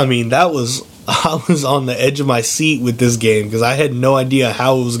 I mean, I was on the edge of my seat with this game because I had no idea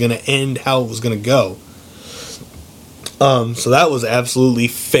how it was going to end, how it was going to go. So that was absolutely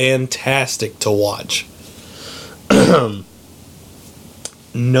fantastic to watch.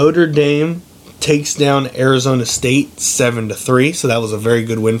 Notre Dame takes down Arizona State 7-3, so that was a very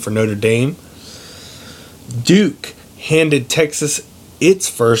good win for Notre Dame. Duke handed Texas its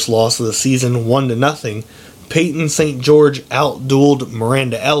first loss of the season 1-0 Peyton St. George outdueled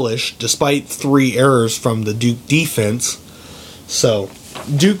Miranda Ellish despite 3 errors from the Duke defense. So,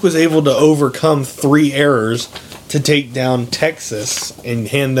 Duke was able to overcome 3 errors to take down Texas and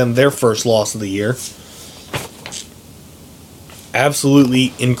hand them their first loss of the year.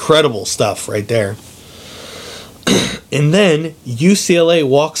 Absolutely incredible stuff right there. And then UCLA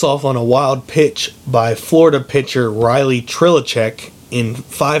walks off on a wild pitch by Florida pitcher Riley Trilicek in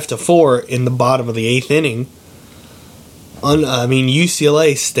 5-4 in the bottom of the 8th inning.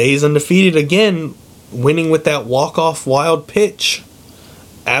 UCLA stays undefeated again, winning with that walk-off wild pitch.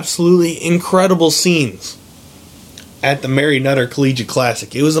 Absolutely incredible scenes at the Mary Nutter Collegiate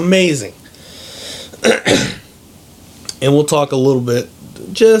Classic. It was amazing. And we'll talk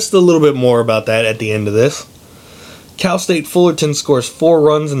just a little bit more about that at the end of this. Cal State Fullerton scores 4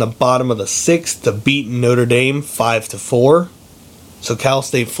 runs in the bottom of the 6th to beat Notre Dame 5-4. So Cal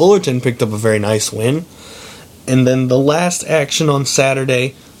State Fullerton picked up a very nice win. And then the last action on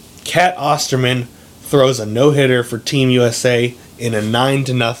Saturday, Cat Osterman throws a no-hitter for Team USA in a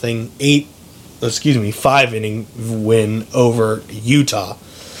 9-0 5-inning win over Utah.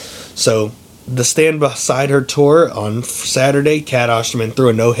 So the Stand Beside Her tour on Saturday, Cat Osterman threw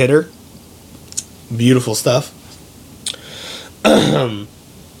a no-hitter. Beautiful stuff. What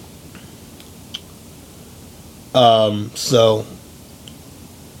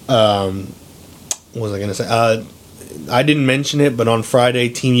was I going to say? I didn't mention it, but on Friday,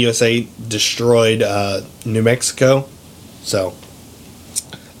 Team USA destroyed New Mexico. So,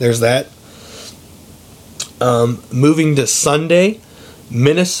 there's that. Moving to Sunday,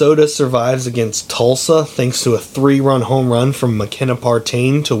 Minnesota survives against Tulsa thanks to a 3-run home run from McKenna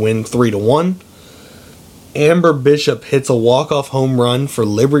Partain to win 3-1. Amber Bishop hits a walk-off home run for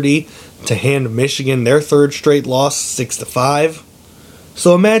Liberty to hand Michigan their 3rd straight loss, 6-5.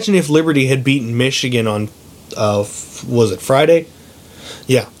 So imagine if Liberty had beaten Michigan on, was it Friday?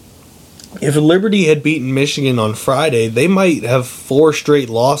 Yeah. If Liberty had beaten Michigan on Friday, they might have 4 straight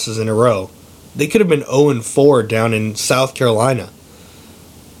losses in a row. They could have been 0-4 down in South Carolina.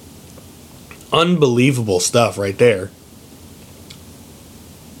 Unbelievable stuff right there.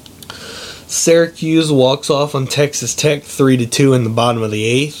 Syracuse walks off on Texas Tech 3-2 in the bottom of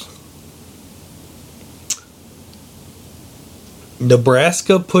the 8th.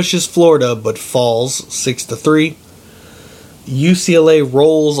 Nebraska pushes Florida but falls 6-3. UCLA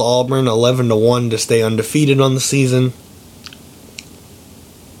rolls Auburn 11-1 to stay undefeated on the season.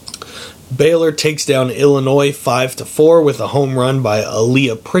 Baylor takes down Illinois 5-4 with a home run by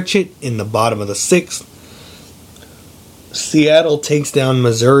Aaliyah Pritchett in the bottom of the 6th. Seattle takes down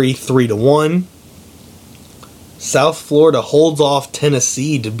Missouri 3-1. South Florida holds off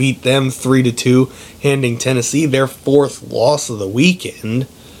Tennessee to beat them 3-2, handing Tennessee their 4th loss of the weekend.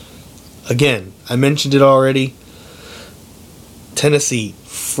 Again, I mentioned it already. Tennessee,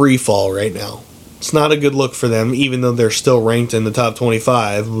 free fall right now. It's not a good look for them, even though they're still ranked in the top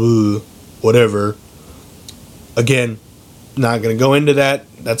 25. Whatever. Again, not going to go into that.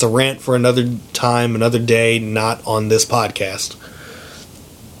 That's a rant for another time, another day, not on this podcast.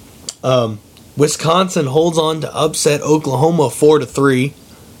 Wisconsin holds on to upset Oklahoma 4-3.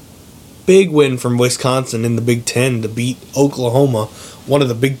 Big win from Wisconsin in the Big Ten to beat Oklahoma, one of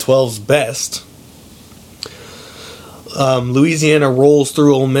the Big 12's best. Louisiana rolls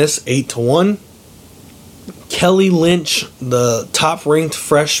through Ole Miss 8-1. Kelly Lynch, the top-ranked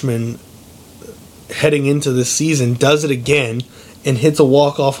freshman heading into this season, does it again and hits a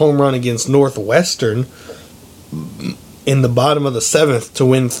walk-off home run against Northwestern in the bottom of the 7th to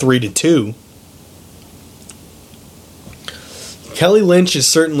win 3-2. Kelly Lynch is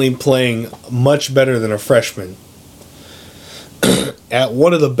certainly playing much better than a freshman at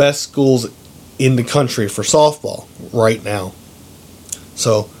one of the best schools in the country for softball right now.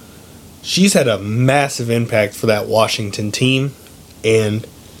 So she's had a massive impact for that Washington team, and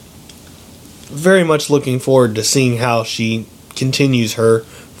very much looking forward to seeing how she continues her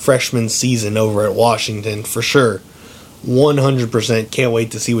freshman season over at Washington for sure. 100% can't wait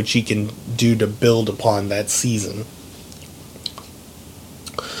to see what she can do to build upon that season.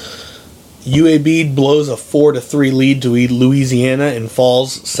 UAB blows a 4-3 lead to Louisiana and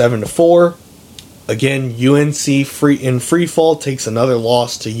falls 7-4. Again, UNC in free fall takes another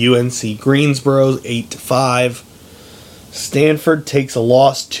loss to UNC Greensboro 8-5. Stanford takes a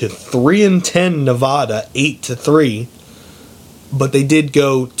loss to 3-10 Nevada 8-3, but they did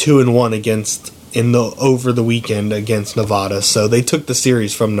go 2-1 over the weekend against Nevada, so they took the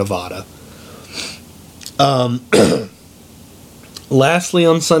series from Nevada. Lastly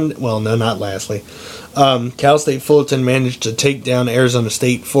on Sunday, well, no, not lastly. Cal State Fullerton managed to take down Arizona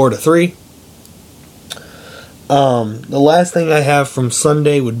State 4-3. The last thing I have from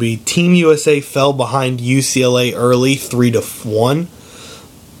Sunday would be Team USA fell behind UCLA early 3-1,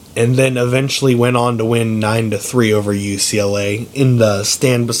 and then eventually went on to win 9-3 over UCLA in the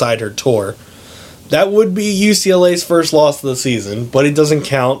Stand Beside Her tour. That would be UCLA's first loss of the season, but it doesn't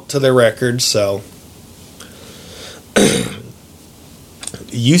count to their record, so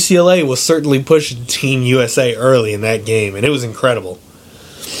UCLA was certainly pushing Team USA early in that game, and it was incredible.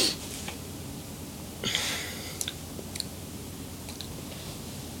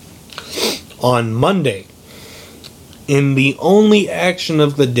 On Monday, in the only action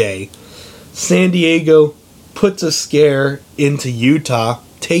of the day, San Diego puts a scare into Utah,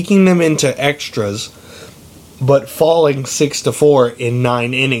 taking them into extras, but falling 6-4 in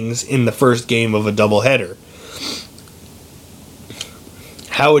 9 innings in the first game of a doubleheader.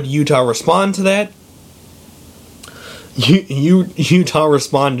 How would Utah respond to that? Utah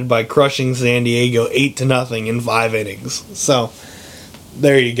responded by crushing San Diego 8-0 in 5 innings. So,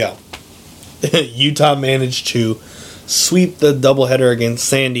 there you go. Utah managed to sweep the doubleheader against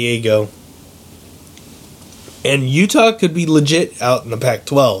San Diego. And Utah could be legit out in the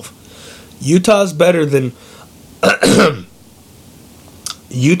Pac-12. Utah's better than...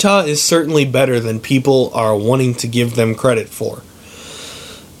 Utah is certainly better than people are wanting to give them credit for.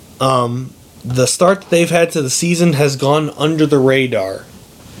 The start that they've had to the season has gone under the radar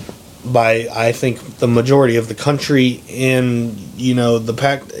by, I think, the majority of the country. And in the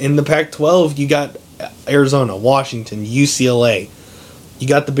Pac-12, you got Arizona, Washington, UCLA. You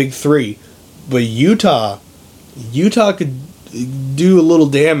got the big three. But Utah could do a little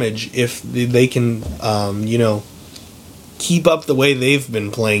damage if they can, keep up the way they've been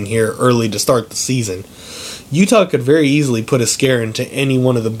playing here early to start the season. Utah could very easily put a scare into any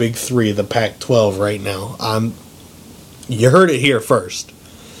one of the big three of the Pac-12 right now. You heard it here first.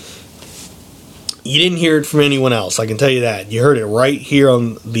 You didn't hear it from anyone else, I can tell you that. You heard it right here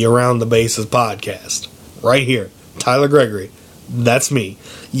on the Around the Bases podcast. Right here. Tyler Gregory. That's me.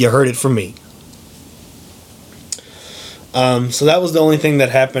 You heard it from me. So that was the only thing that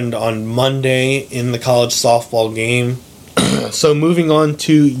happened on Monday in the college softball game. So moving on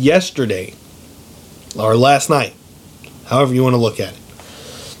to yesterday, or last night, however you want to look at it.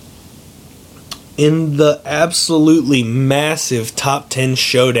 In the absolutely massive top 10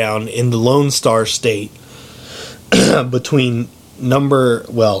 showdown in the Lone Star State between I'm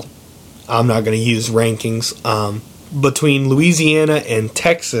not going to use rankings, between Louisiana and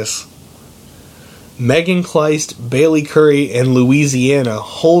Texas, Megan Kleist, Bailey Curry, and Louisiana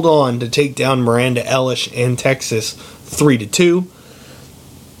hold on to take down Miranda Elish and Texas 3-2.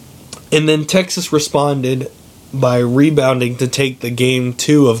 And then Texas responded by rebounding to take the game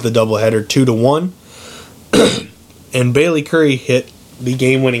 2 of the doubleheader 2-1. And Bailey Curry hit the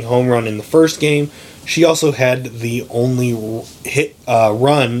game-winning home run in the first game. She also had the only hit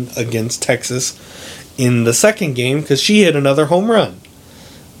run against Texas in the second game because she hit another home run.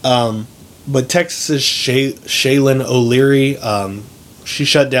 But Texas's Shaylin O'Leary, she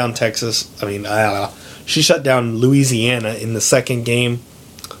shut down Texas. She shut down Louisiana in the second game.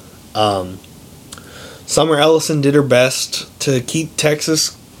 Summer Ellison did her best to keep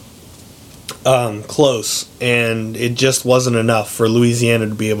Texas close, and it just wasn't enough for Louisiana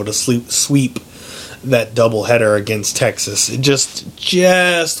to be able to sweep that doubleheader against Texas. It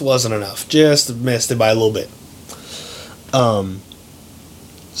just wasn't enough. Just missed it by a little bit.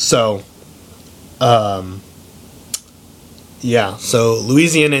 So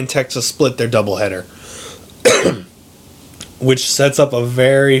Louisiana and Texas split their doubleheader, which sets up a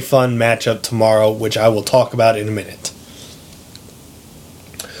very fun matchup tomorrow, which I will talk about in a minute.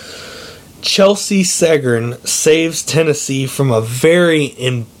 Chelsea Segern saves Tennessee from a very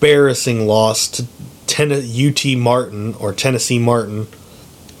embarrassing loss to Tennessee Martin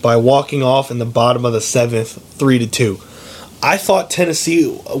by walking off in the bottom of the 7th, 3-2. I thought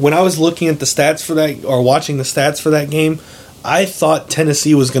Tennessee, when I was looking at the stats for that, or watching the stats for that game, I thought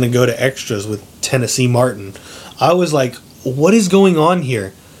Tennessee was going to go to extras with Tennessee Martin. I was like, what is going on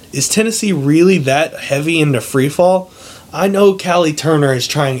here? Is Tennessee really that heavy into free fall? I know Callie Turner is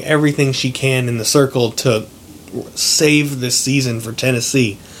trying everything she can in the circle to save this season for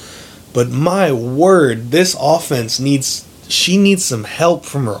Tennessee. But my word, this offense needs some help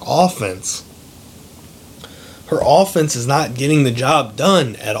from her offense. Her offense is not getting the job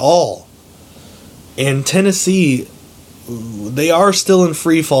done at all. And Tennessee, they are still in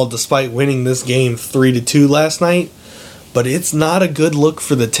free fall despite winning this game 3-2 last night. But it's not a good look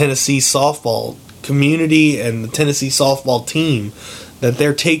for the Tennessee softball community and the Tennessee softball team that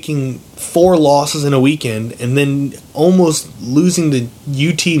they're taking 4 losses in a weekend and then almost losing to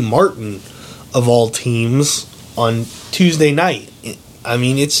UT Martin of all teams on Tuesday night. I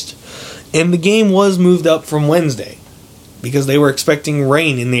mean, and the game was moved up from Wednesday because they were expecting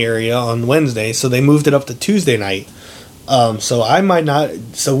rain in the area on Wednesday, so they moved it up to Tuesday night. So I might not.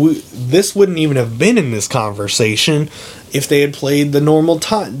 This wouldn't even have been in this conversation if they had played the normal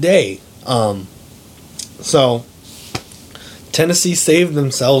day. So Tennessee saved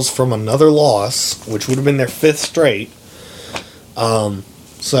themselves from another loss, which would have been their 5th straight.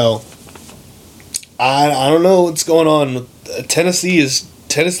 So I don't know what's going on. Tennessee.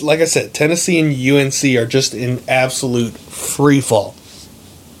 Like I said, Tennessee and UNC are just in absolute free fall.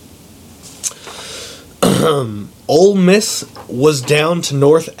 Ole Miss was down to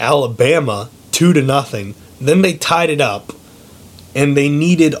North Alabama 2-0. Then they tied it up, and they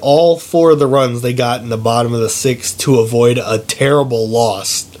needed all 4 of the runs they got in the bottom of the 6th to avoid a terrible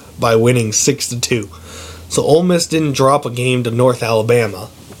loss by winning 6-2. So Ole Miss didn't drop a game to North Alabama,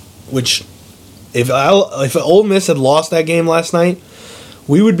 which if Ole Miss had lost that game last night,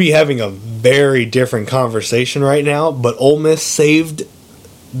 we would be having a very different conversation right now. But Ole Miss saved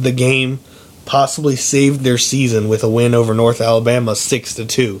the game, possibly saved their season with a win over North Alabama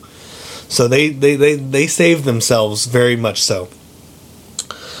 6-2. So they saved themselves very much so.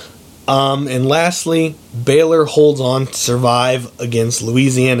 And lastly, Baylor holds on to survive against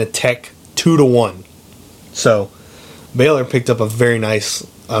Louisiana Tech 2-1. So Baylor picked up a very nice.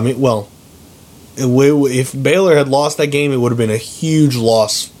 If Baylor had lost that game, it would have been a huge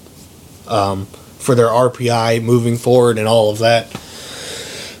loss for their RPI moving forward and all of that.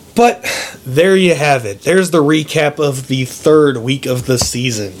 But there you have it. There's the recap of the 3rd week of the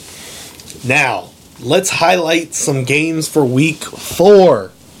season. Now, let's highlight some games for week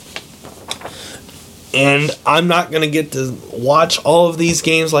 4. And I'm not going to get to watch all of these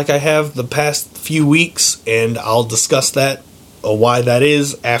games like I have the past few weeks, and I'll discuss that, or why that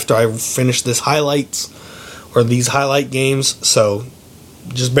is, after I finish this highlights, or these highlight games, so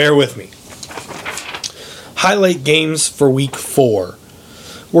just bear with me. Highlight games for week 4.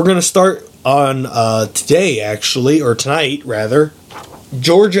 We're going to start on today, actually, or tonight, rather.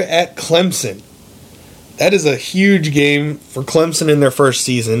 Georgia at Clemson. That is a huge game for Clemson in their first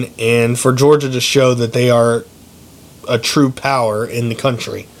season, and for Georgia to show that they are a true power in the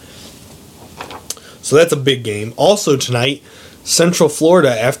country. So that's a big game. Also tonight, Central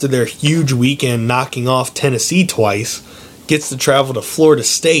Florida, after their huge weekend knocking off Tennessee twice, gets to travel to Florida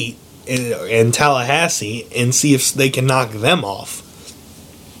State and Tallahassee and see if they can knock them off.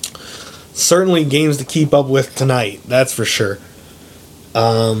 Certainly games to keep up with tonight, that's for sure.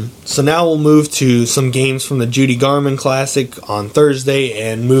 So now we'll move to some games from the Judy Garman Classic on Thursday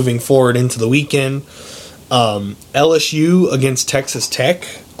and moving forward into the weekend. LSU against Texas Tech.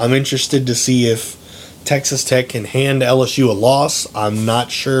 I'm interested to see if Texas Tech can hand LSU a loss. I'm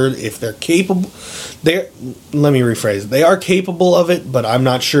not sure if they're capable. Let me rephrase. They are capable of it, but I'm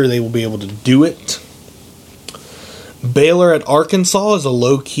not sure they will be able to do it. Baylor at Arkansas is a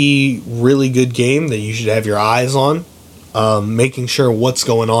low-key, really good game that you should have your eyes on. Making sure what's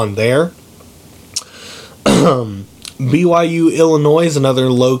going on there. BYU Illinois is another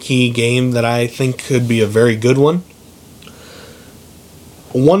low-key game that I think could be a very good one.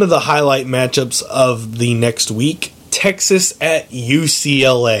 One of the highlight matchups of the next week, Texas at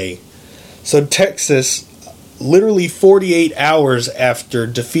UCLA. So Texas, literally 48 hours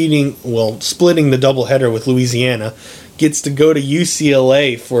after splitting the doubleheader with Louisiana, gets to go to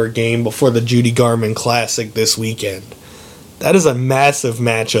UCLA for a game before the Judy Garman Classic this weekend. That is a massive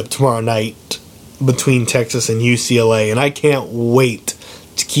matchup tomorrow night between Texas and UCLA, and I can't wait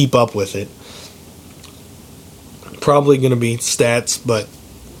to keep up with it. Probably going to be stats, but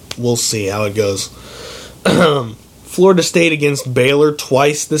we'll see how it goes. Florida State against Baylor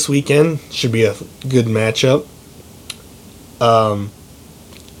twice this weekend. Should be a good matchup.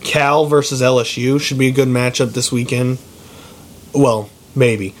 Cal versus LSU should be a good matchup this weekend. Well,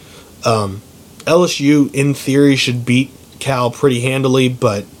 maybe. LSU, in theory, should beat Cal pretty handily,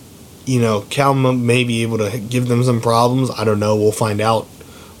 but, Cal may be able to give them some problems. I don't know. We'll find out.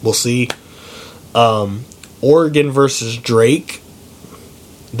 We'll see. Oregon versus Drake.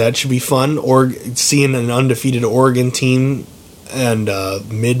 That should be fun. Or seeing an undefeated Oregon team and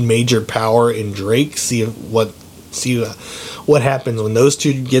mid-major power in Drake. See what happens when those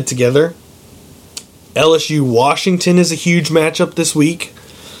two get together. LSU Washington is a huge matchup this week.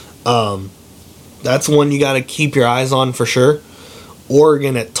 That's one you got to keep your eyes on for sure.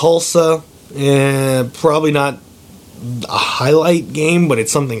 Oregon at Tulsa, probably not a highlight game, but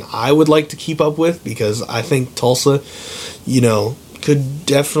it's something I would like to keep up with because I think Tulsa, could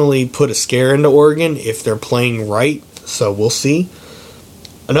definitely put a scare into Oregon if they're playing right. So we'll see.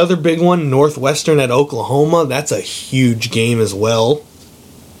 Another big one, Northwestern at Oklahoma. That's a huge game as well.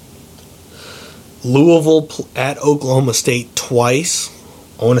 Louisville at Oklahoma State twice.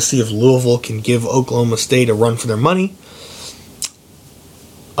 I want to see if Louisville can give Oklahoma State a run for their money.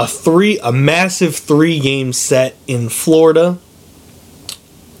 A massive 3-game set in Florida.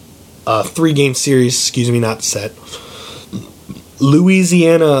 A 3-game series, not set.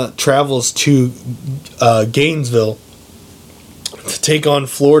 Louisiana travels to Gainesville to take on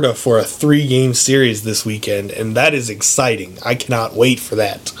Florida for a 3-game series this weekend, and that is exciting. I cannot wait for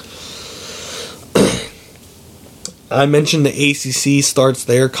that. I mentioned the ACC starts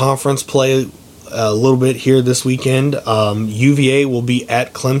their conference play a little bit here this weekend. UVA will be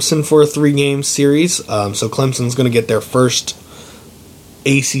at Clemson for a 3-game series, so Clemson's going to get their first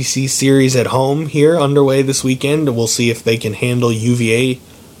ACC series at home here underway this weekend. We'll see if they can handle UVA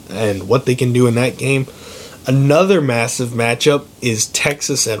and what they can do in that game. Another massive matchup is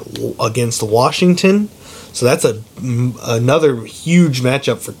Texas against Washington. So that's another huge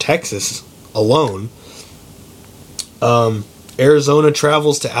matchup for Texas alone. Arizona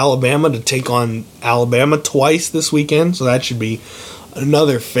travels to Alabama to take on Alabama twice this weekend. So that should be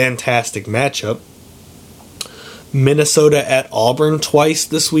another fantastic matchup. Minnesota at Auburn twice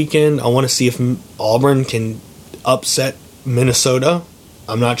this weekend. I want to see if Auburn can upset Minnesota.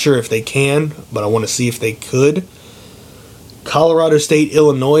 I'm not sure if they can, but I want to see if they could. Colorado State,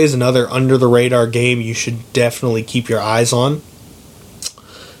 Illinois is another under-the-radar game you should definitely keep your eyes on.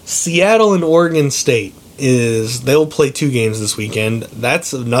 Seattle and Oregon State they'll play 2 games this weekend.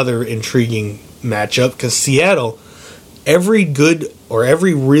 That's another intriguing matchup because Seattle, every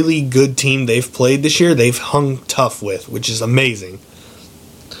really good team they've played this year, they've hung tough with, which is amazing.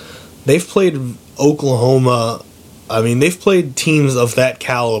 They've played Oklahoma. They've played teams of that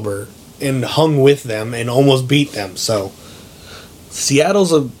caliber and hung with them and almost beat them. So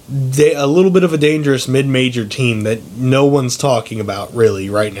Seattle's a little bit of a dangerous mid-major team that no one's talking about really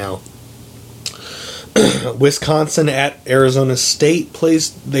right now. Wisconsin at Arizona State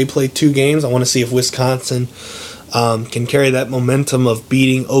they play 2 games. I want to see if Wisconsin can carry that momentum of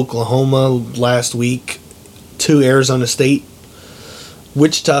beating Oklahoma last week to Arizona State.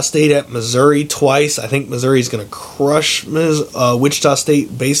 Wichita State at Missouri twice. I think Missouri's going to crush Wichita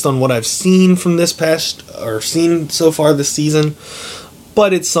State based on what I've seen from seen so far this season.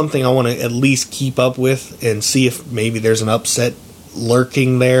 But it's something I want to at least keep up with and see if maybe there's an upset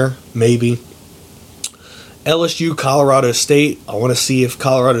lurking there. Maybe. LSU, Colorado State. I want to see if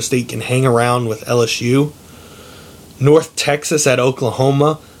Colorado State can hang around with LSU. North Texas at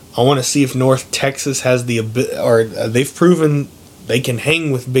Oklahoma. I want to see if North Texas has they've proven they can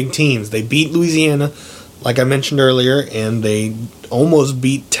hang with big teams. They beat Louisiana, like I mentioned earlier, and they almost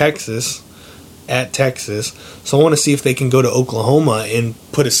beat Texas at Texas. So I want to see if they can go to Oklahoma and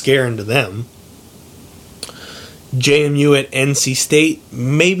put a scare into them. JMU at NC State,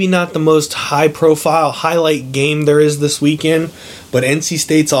 maybe not the most high-profile highlight game there is this weekend, but NC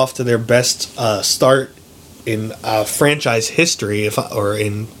State's off to their best start in franchise history, or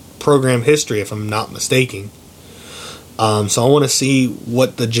in program history, if I'm not mistaken. So I want to see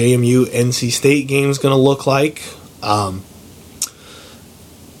what the JMU NC State game is going to look like.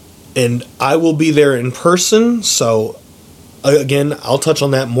 And I will be there in person, so again, I'll touch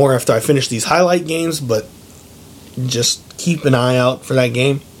on that more after I finish these highlight games, but just keep an eye out for that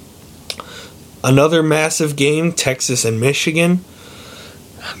game. Another massive game, Texas and Michigan.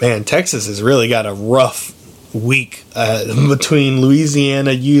 Man, Texas has really got a rough week between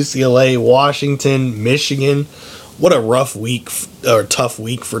Louisiana, UCLA, Washington, Michigan. What a rough week, or tough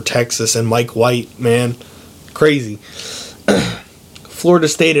week for Texas and Mike White, man. Crazy. Florida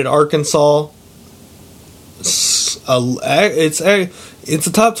State at Arkansas. It's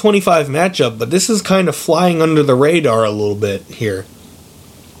a top 25 matchup, but this is kind of flying under the radar a little bit here.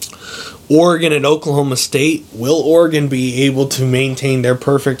 Oregon and Oklahoma State. Will Oregon be able to maintain their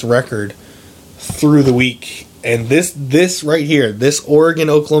perfect record through the week? And this right here, this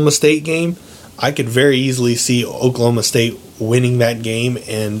Oregon-Oklahoma State game, I could very easily see Oklahoma State winning that game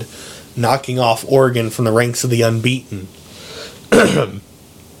and knocking off Oregon from the ranks of the unbeaten.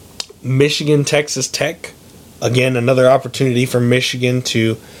 Michigan, Texas Tech. Again, another opportunity for Michigan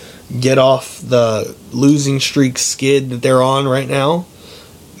to get off the losing streak skid that they're on right now.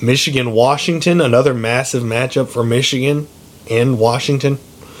 Michigan, Washington, another massive matchup for Michigan and Washington.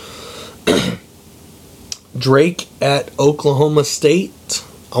 Drake at Oklahoma State.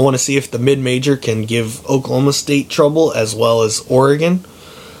 I want to see if the mid-major can give Oklahoma State trouble as well as Oregon.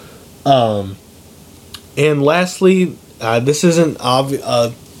 And lastly, this isn't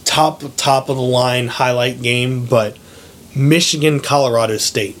a top of the line highlight game, but Michigan, Colorado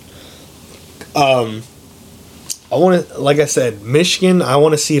State. I want to, like I said, Michigan, I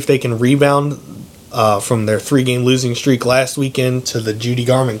want to see if they can rebound from their 3-game losing streak last weekend to the Judy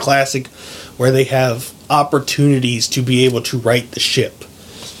Garland Classic, where they have opportunities to be able to right the ship.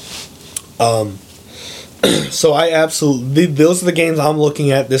 So I absolutely, those are the games I'm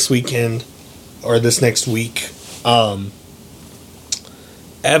looking at this weekend, or this next week.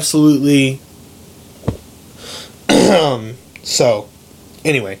 Absolutely. So,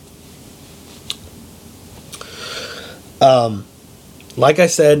 anyway. Like I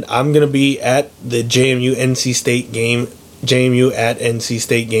said, I'm going to be at the JMU NC State game, JMU at NC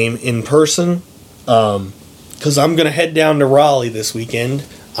State game in person, because I'm going to head down to Raleigh this weekend.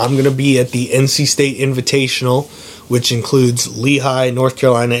 I'm going to be at the NC State Invitational, which includes Lehigh, North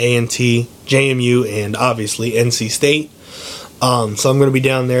Carolina A&T, JMU, and obviously NC State. So I'm going to be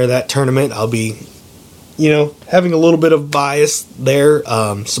down there, that tournament. I'll be, having a little bit of bias there,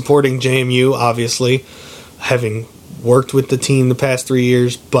 supporting JMU, obviously, having worked with the team the past 3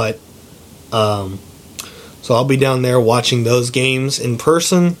 years, but so I'll be down there watching those games in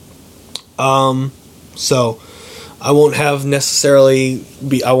person. So I won't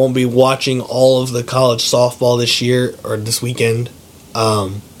I won't be watching all of the college softball this year or this weekend.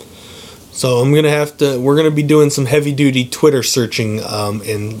 So we're gonna be doing some heavy duty Twitter searching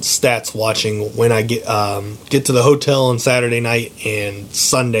and stats watching when I get to the hotel on Saturday night and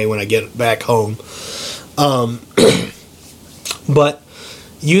Sunday when I get back home. But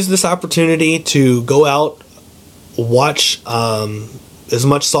use this opportunity to go out, watch as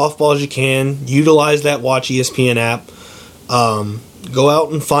much softball as you can. Utilize that Watch ESPN app. Go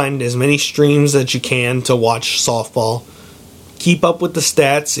out and find as many streams that you can to watch softball. Keep up with the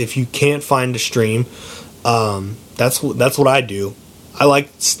stats if you can't find a stream. That's what I do. I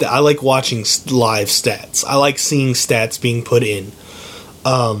like watching live stats. I like seeing stats being put in.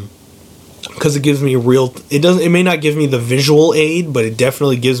 Because it gives me it may not give me the visual aid, but it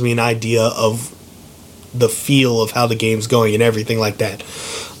definitely gives me an idea of the feel of how the game's going and everything like that.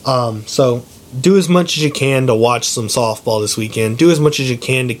 So do as much as you can to watch some softball this weekend. Do as much as you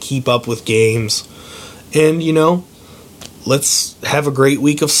can to keep up with games. And, let's have a great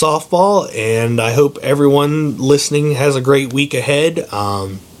week of softball. And I hope everyone listening has a great week ahead.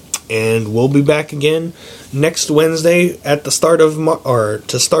 And we'll be back again next Wednesday at the start of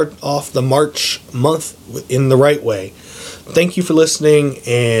to start off the March month in the right way. Thank you for listening,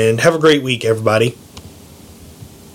 and have a great week, everybody.